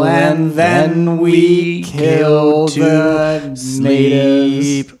meal, and then we killed the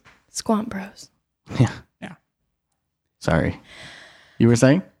natives. Squamp Bros. Yeah. Yeah. Sorry. You were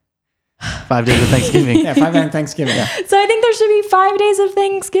saying? 5 days of Thanksgiving. Yeah, 5 days of Thanksgiving. Yeah. So I think there should be 5 days of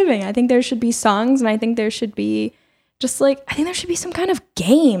Thanksgiving. I think there should be songs, and I think there should be I think there should be some kind of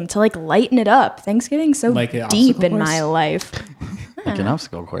game to lighten it up. Thanksgiving's so Like an deep obstacle in course? my life. Like an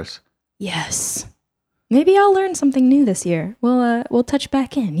obstacle course. Yes. Maybe I'll learn something new this year. We'll touch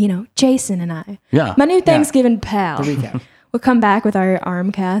back in, Jason and I. Yeah. My new Thanksgiving pal. The recap. We'll come back with our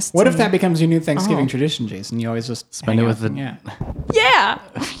arm casts. What if and- that becomes your new Thanksgiving tradition, Jason? You always just Spend hang it out. with the- Yeah.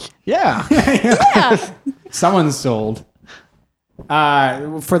 Yeah. Yeah. Someone's sold.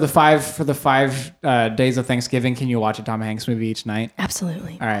 For the five days of Thanksgiving, can you watch a Tom Hanks movie each night?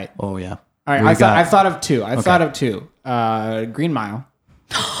 Absolutely. All right. Oh, yeah. All right. We I got- thought of two. Thought of two. Green Mile.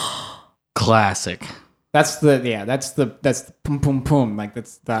 Classic. That's the pum pum pum.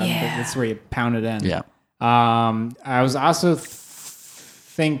 That's where you pound it in. Yeah. I was also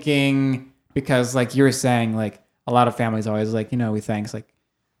thinking, because you were saying, a lot of families always we thanks like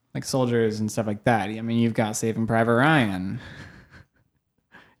soldiers and stuff like that. I mean, you've got Saving Private Ryan.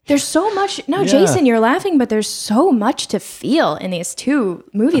 There's so much. No, Yeah. Jason, you're laughing, but there's so much to feel in these 2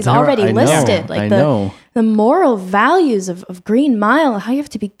 movies There- already I know, listed. I know. The moral values of Green Mile, how you have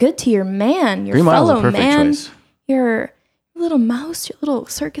to be good to your man, your Green Mile's fellow a perfect man, choice. your little mouse, your little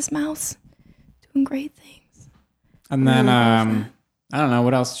circus mouse, doing great things. And then really love I don't know,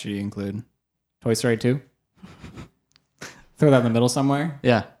 what else should you include? Toy Story 2? Throw that in the middle somewhere.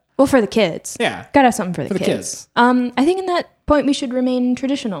 Yeah. Well, for the kids. Yeah. Gotta have something for the For the kids. kids. I think in that point we should remain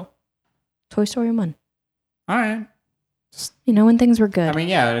traditional. Toy Story 1. All right. When things were good. I mean,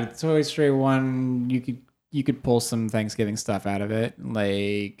 yeah, Toy Story 1, you could pull some Thanksgiving stuff out of it.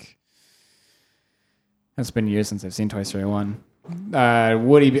 It's been years since I've seen Toy Story 1.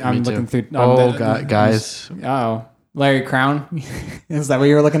 Woody, I'm Me too. looking through. Guys. Oh, Larry Crown. Is that what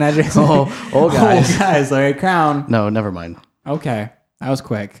you were looking at, Jason? Guys. Oh, guys, Larry Crown. No, never mind. Okay, that was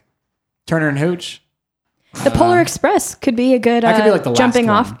quick. Turner and Hooch. the Polar Express could be a good That could be the last jumping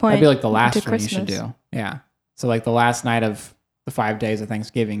one. off point. That'd be the last into one you should Christmas. do. Yeah. So the last night of the 5 days of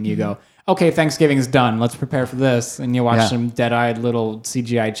Thanksgiving, you Mm-hmm. go, okay, Thanksgiving's done. Let's prepare for this. And you watch Yeah. some dead-eyed little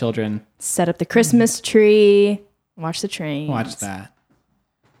CGI children Set up the Christmas tree. Watch the train. watch that.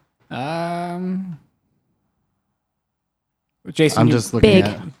 Jason, I'm you- just looking Big.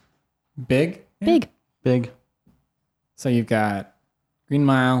 at big? Yeah. Big. big. So you've got Green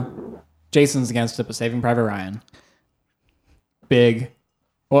Mile. Jason's against it, but Saving Private Ryan. Big.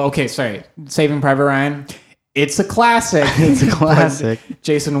 Well, okay, sorry. Saving Private Ryan. It's a classic. It's a classic.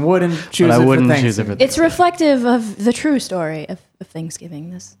 Jason wouldn't choose But I it wouldn't for choose it Thanksgiving. for It's reflective of the true story of Thanksgiving.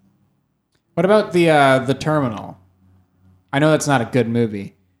 This. What about the Terminal? I know that's not a good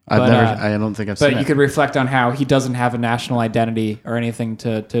movie. I've but, never. I don't think I've seen But you it. could reflect on how he doesn't have a national identity or anything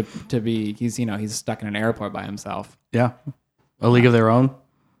to be. He's stuck in an airport by himself. Yeah. A League of Their Own.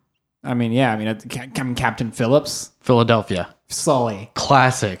 I mean, yeah. I mean, Captain Phillips, Philadelphia. Sully.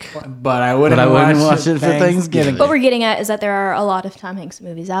 Classic. But I wouldn't watch it for Thanksgiving. What we're getting at is that there are a lot of Tom Hanks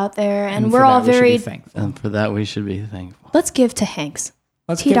movies out there, and for we're that, all we should be very. thankful. And for that, we should be thankful. Let's give to Hanks.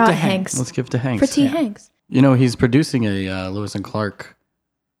 Let's T. give to Dot Hanks. Hanks. Let's give to Hanks. For T. Hanks. You know, he's producing a Lewis and Clark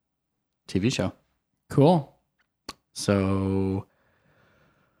TV show. Cool. So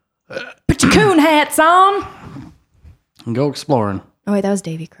Put your coon hats on. go exploring. Oh wait, that was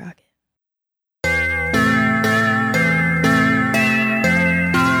Davy Crockett.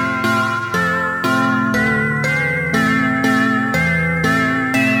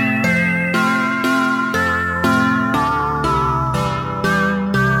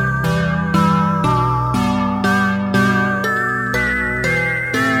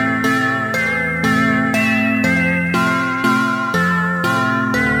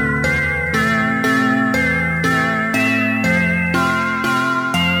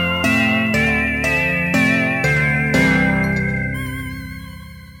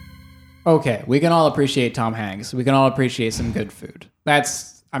 Okay, we can all appreciate Tom Hanks. We can all appreciate some good food.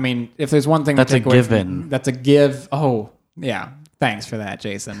 That's, I mean, if there's one thing That's to a take away from- given. that's a give. Oh, yeah. Thanks for that,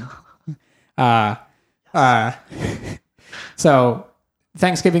 Jason. So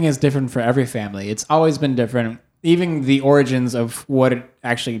Thanksgiving is different for every family. It's always been different. Even the origins of what it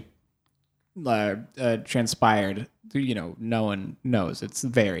actually transpired, no one knows. It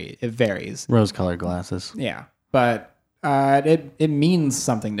varies. Rose-colored glasses. Yeah, but it means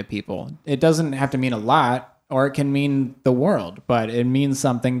something to people. It doesn't have to mean a lot, or it can mean the world, but it means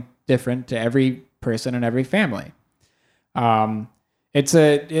something different to every person and every family. At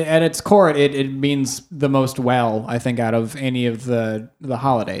its core, it means the most well, I think, out of any of the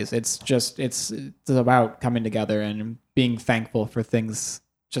holidays. It's about coming together and being thankful for things,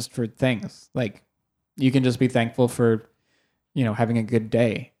 just for things. Like, you can just be thankful for, having a good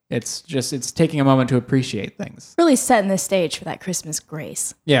day. It's taking a moment to appreciate things. Really setting the stage for that Christmas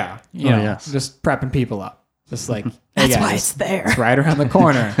grace. Yeah. Yes. Just prepping people up. Just like, hey That's guys, why it's there. it's right around the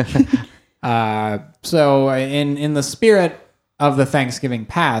corner. So in the spirit of the Thanksgiving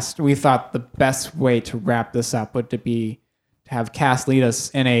past, we thought the best way to wrap this up would to have Cass lead us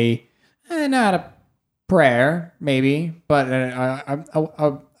in not a prayer, maybe, but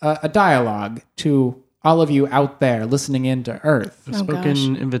a dialogue to all of you out there listening into Earth. A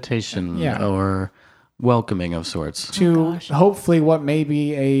spoken invitation Yeah. or welcoming of sorts. To hopefully what may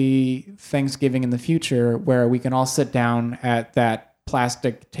be a Thanksgiving in the future where we can all sit down at that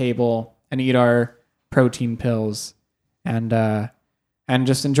plastic table and eat our protein pills and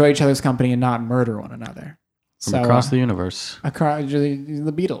just enjoy each other's company and not murder one another. From across the universe. across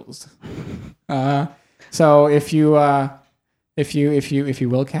the Beatles. So if you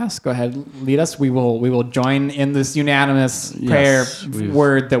will, Cass, go ahead, lead us. We will join in this unanimous prayer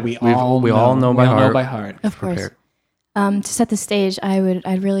word that we all know by heart. Of course. To set the stage,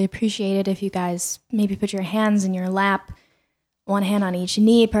 I'd really appreciate it if you guys maybe put your hands in your lap, one hand on each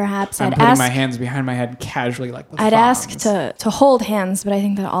knee, perhaps. I'm putting my hands behind my head casually, like the I'd ask fawns. to hold hands, but I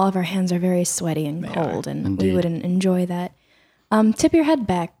think that all of our hands are very sweaty and cold, and Indeed. we wouldn't enjoy that. Tip your head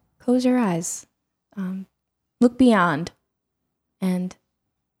back, close your eyes, look beyond, and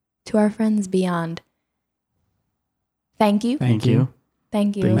to our friends beyond. Thank you. Thank you.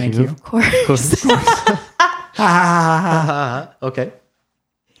 Thank you. Thank you. Of course. Okay.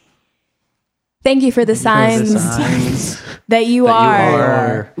 Thank you for the signs that you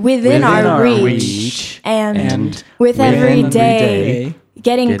are within our reach, and with every day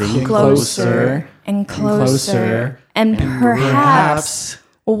getting closer and closer, and perhaps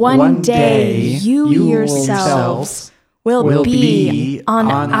one day you yourselves will be on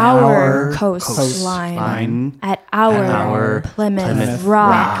our coastline at our Plymouth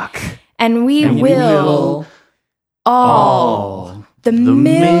Rock, and we will all the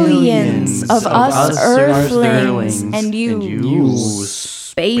millions of us Earthlings and you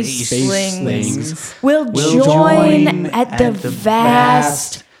Spacelings will join at the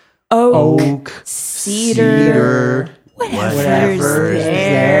vast oak, cedar, whatever's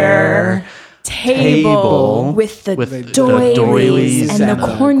there table with the doilies and the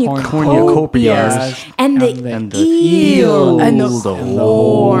cornucopias and the eel and the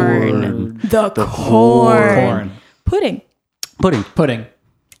corn, the corn. Pudding. Pudding.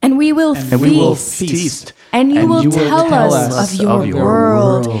 And And we will And we will feast. feast. And you will tell tell us us of your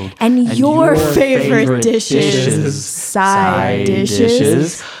world and your favorite dishes, side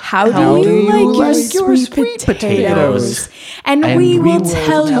dishes. How do you like your sweet potatoes? And we will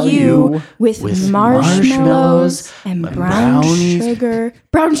tell you with marshmallows and brown brownies, sugar.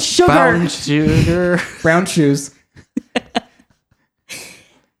 Brown sugar. Brown sugar. Brown shoes.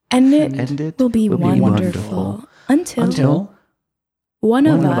 And it will be wonderful. Until one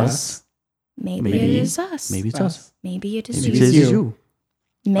of us, maybe it is us. Maybe it's us. Maybe it is Maybe you. it's you.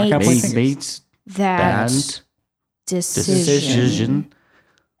 Makes Makes that that decision.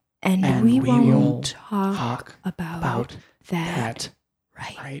 And we will won't talk about about that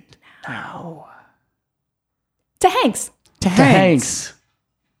right right now. to Hanks. Thanks.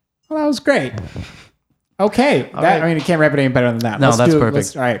 Well, that was great. Okay. right. I mean, you can't wrap it any better than that. No, that's do it.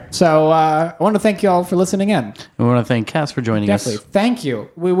 perfect. All right. So I want to thank you all for listening in. We want to thank Cass for joining Definitely. us. Thank you.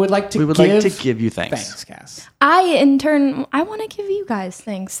 We would like to We would give like to give you thanks. thanks, Cass. In turn, I want to give you guys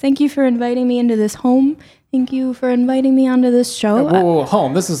thanks. Thank you for inviting me into this home. Thank you for inviting me onto this show. Whoa,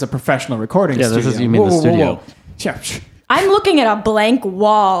 home. This is a professional recording Yeah, studio. this is- you mean the studio. Yeah, I'm looking at a blank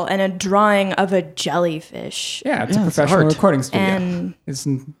wall and a drawing of a jellyfish. yeah, it's Yeah, a it's professional art. recording studio. And It's,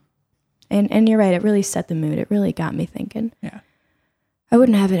 and you're right, it really set the mood. It really got me thinking. yeah. I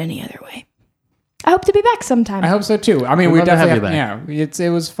wouldn't have it any other way. I hope to be back sometime. I hope so too. I mean, We'd we love to have definitely you have, yeah. It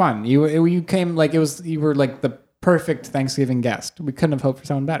was fun. You came like you were like the perfect Thanksgiving guest. We couldn't have hoped for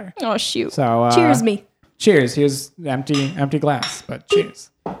someone better. Oh, shoot. So Cheers me. Cheers. Here's empty glass, but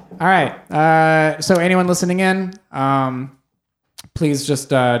cheers. All right. So anyone listening in, please just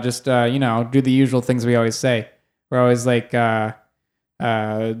do the usual things we always say. We're always like,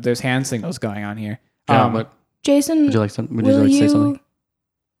 there's hand signals going on here. Yeah, but Jason, would you like to say something?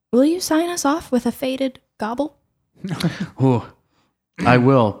 Will you sign us off with a faded gobble? Ooh, I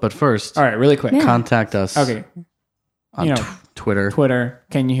will, but first, All right, really quick. Yeah. contact us Okay. on You know, Twitter, Twitter.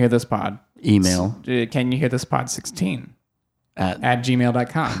 Can you hear this pod? email Can you hear this pod 16 at at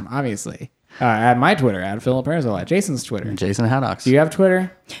gmail.com? Obviously. At my Twitter, at Philip Herzl, at Jason's Twitter. Jason Haddocks. Do you have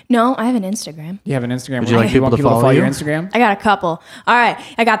Twitter? No, I have an Instagram. Do you have an Instagram? Would you like people want to follow your you? Instagram? I got a couple. All right.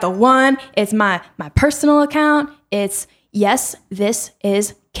 I got the one. It's my personal account. It's Yes, This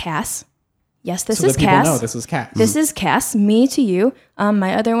Is Cass. Yes, this so is that people Cass. know this is Cass. This is Cass, me to you.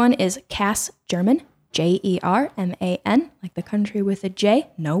 My other one is Cass German, Jerman, like the country with a J,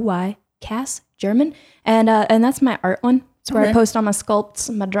 no Y, Cass German, and that's my art one. It's where I Okay. post all my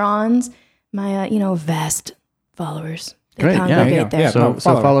sculpts, my drawings, my vast followers. They Great, yeah. congregate There you go. there. Yeah. So, no, so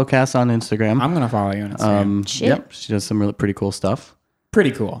follow follow Cass on Instagram. I'm gonna follow you on Instagram. Shit. Yep, she does some really pretty cool stuff.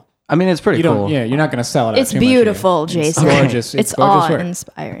 Pretty cool. I mean, it's pretty You don't. cool. Yeah, you're not gonna sell it. It's beautiful, Jason. It's gorgeous. It's gorgeous work.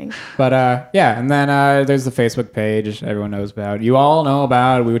 awe-inspiring. But yeah, and then there's the Facebook page everyone knows about. You all know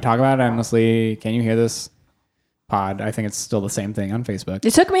about. We would talk about it endlessly. Can you hear this pod? I think it's still the same thing on Facebook.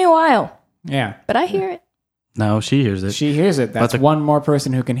 It took me a while, Yeah, but I hear it. No, she hears it. she hears it. That's the- one more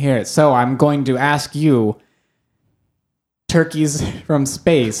person who can hear it. So I'm going to ask you, turkeys from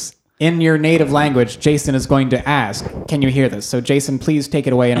space, in your native language. Jason is going to ask, can you hear this? So Jason, please take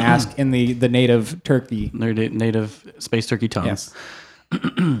it away and ask in the native turkey. Their native space turkey tongue. Yes.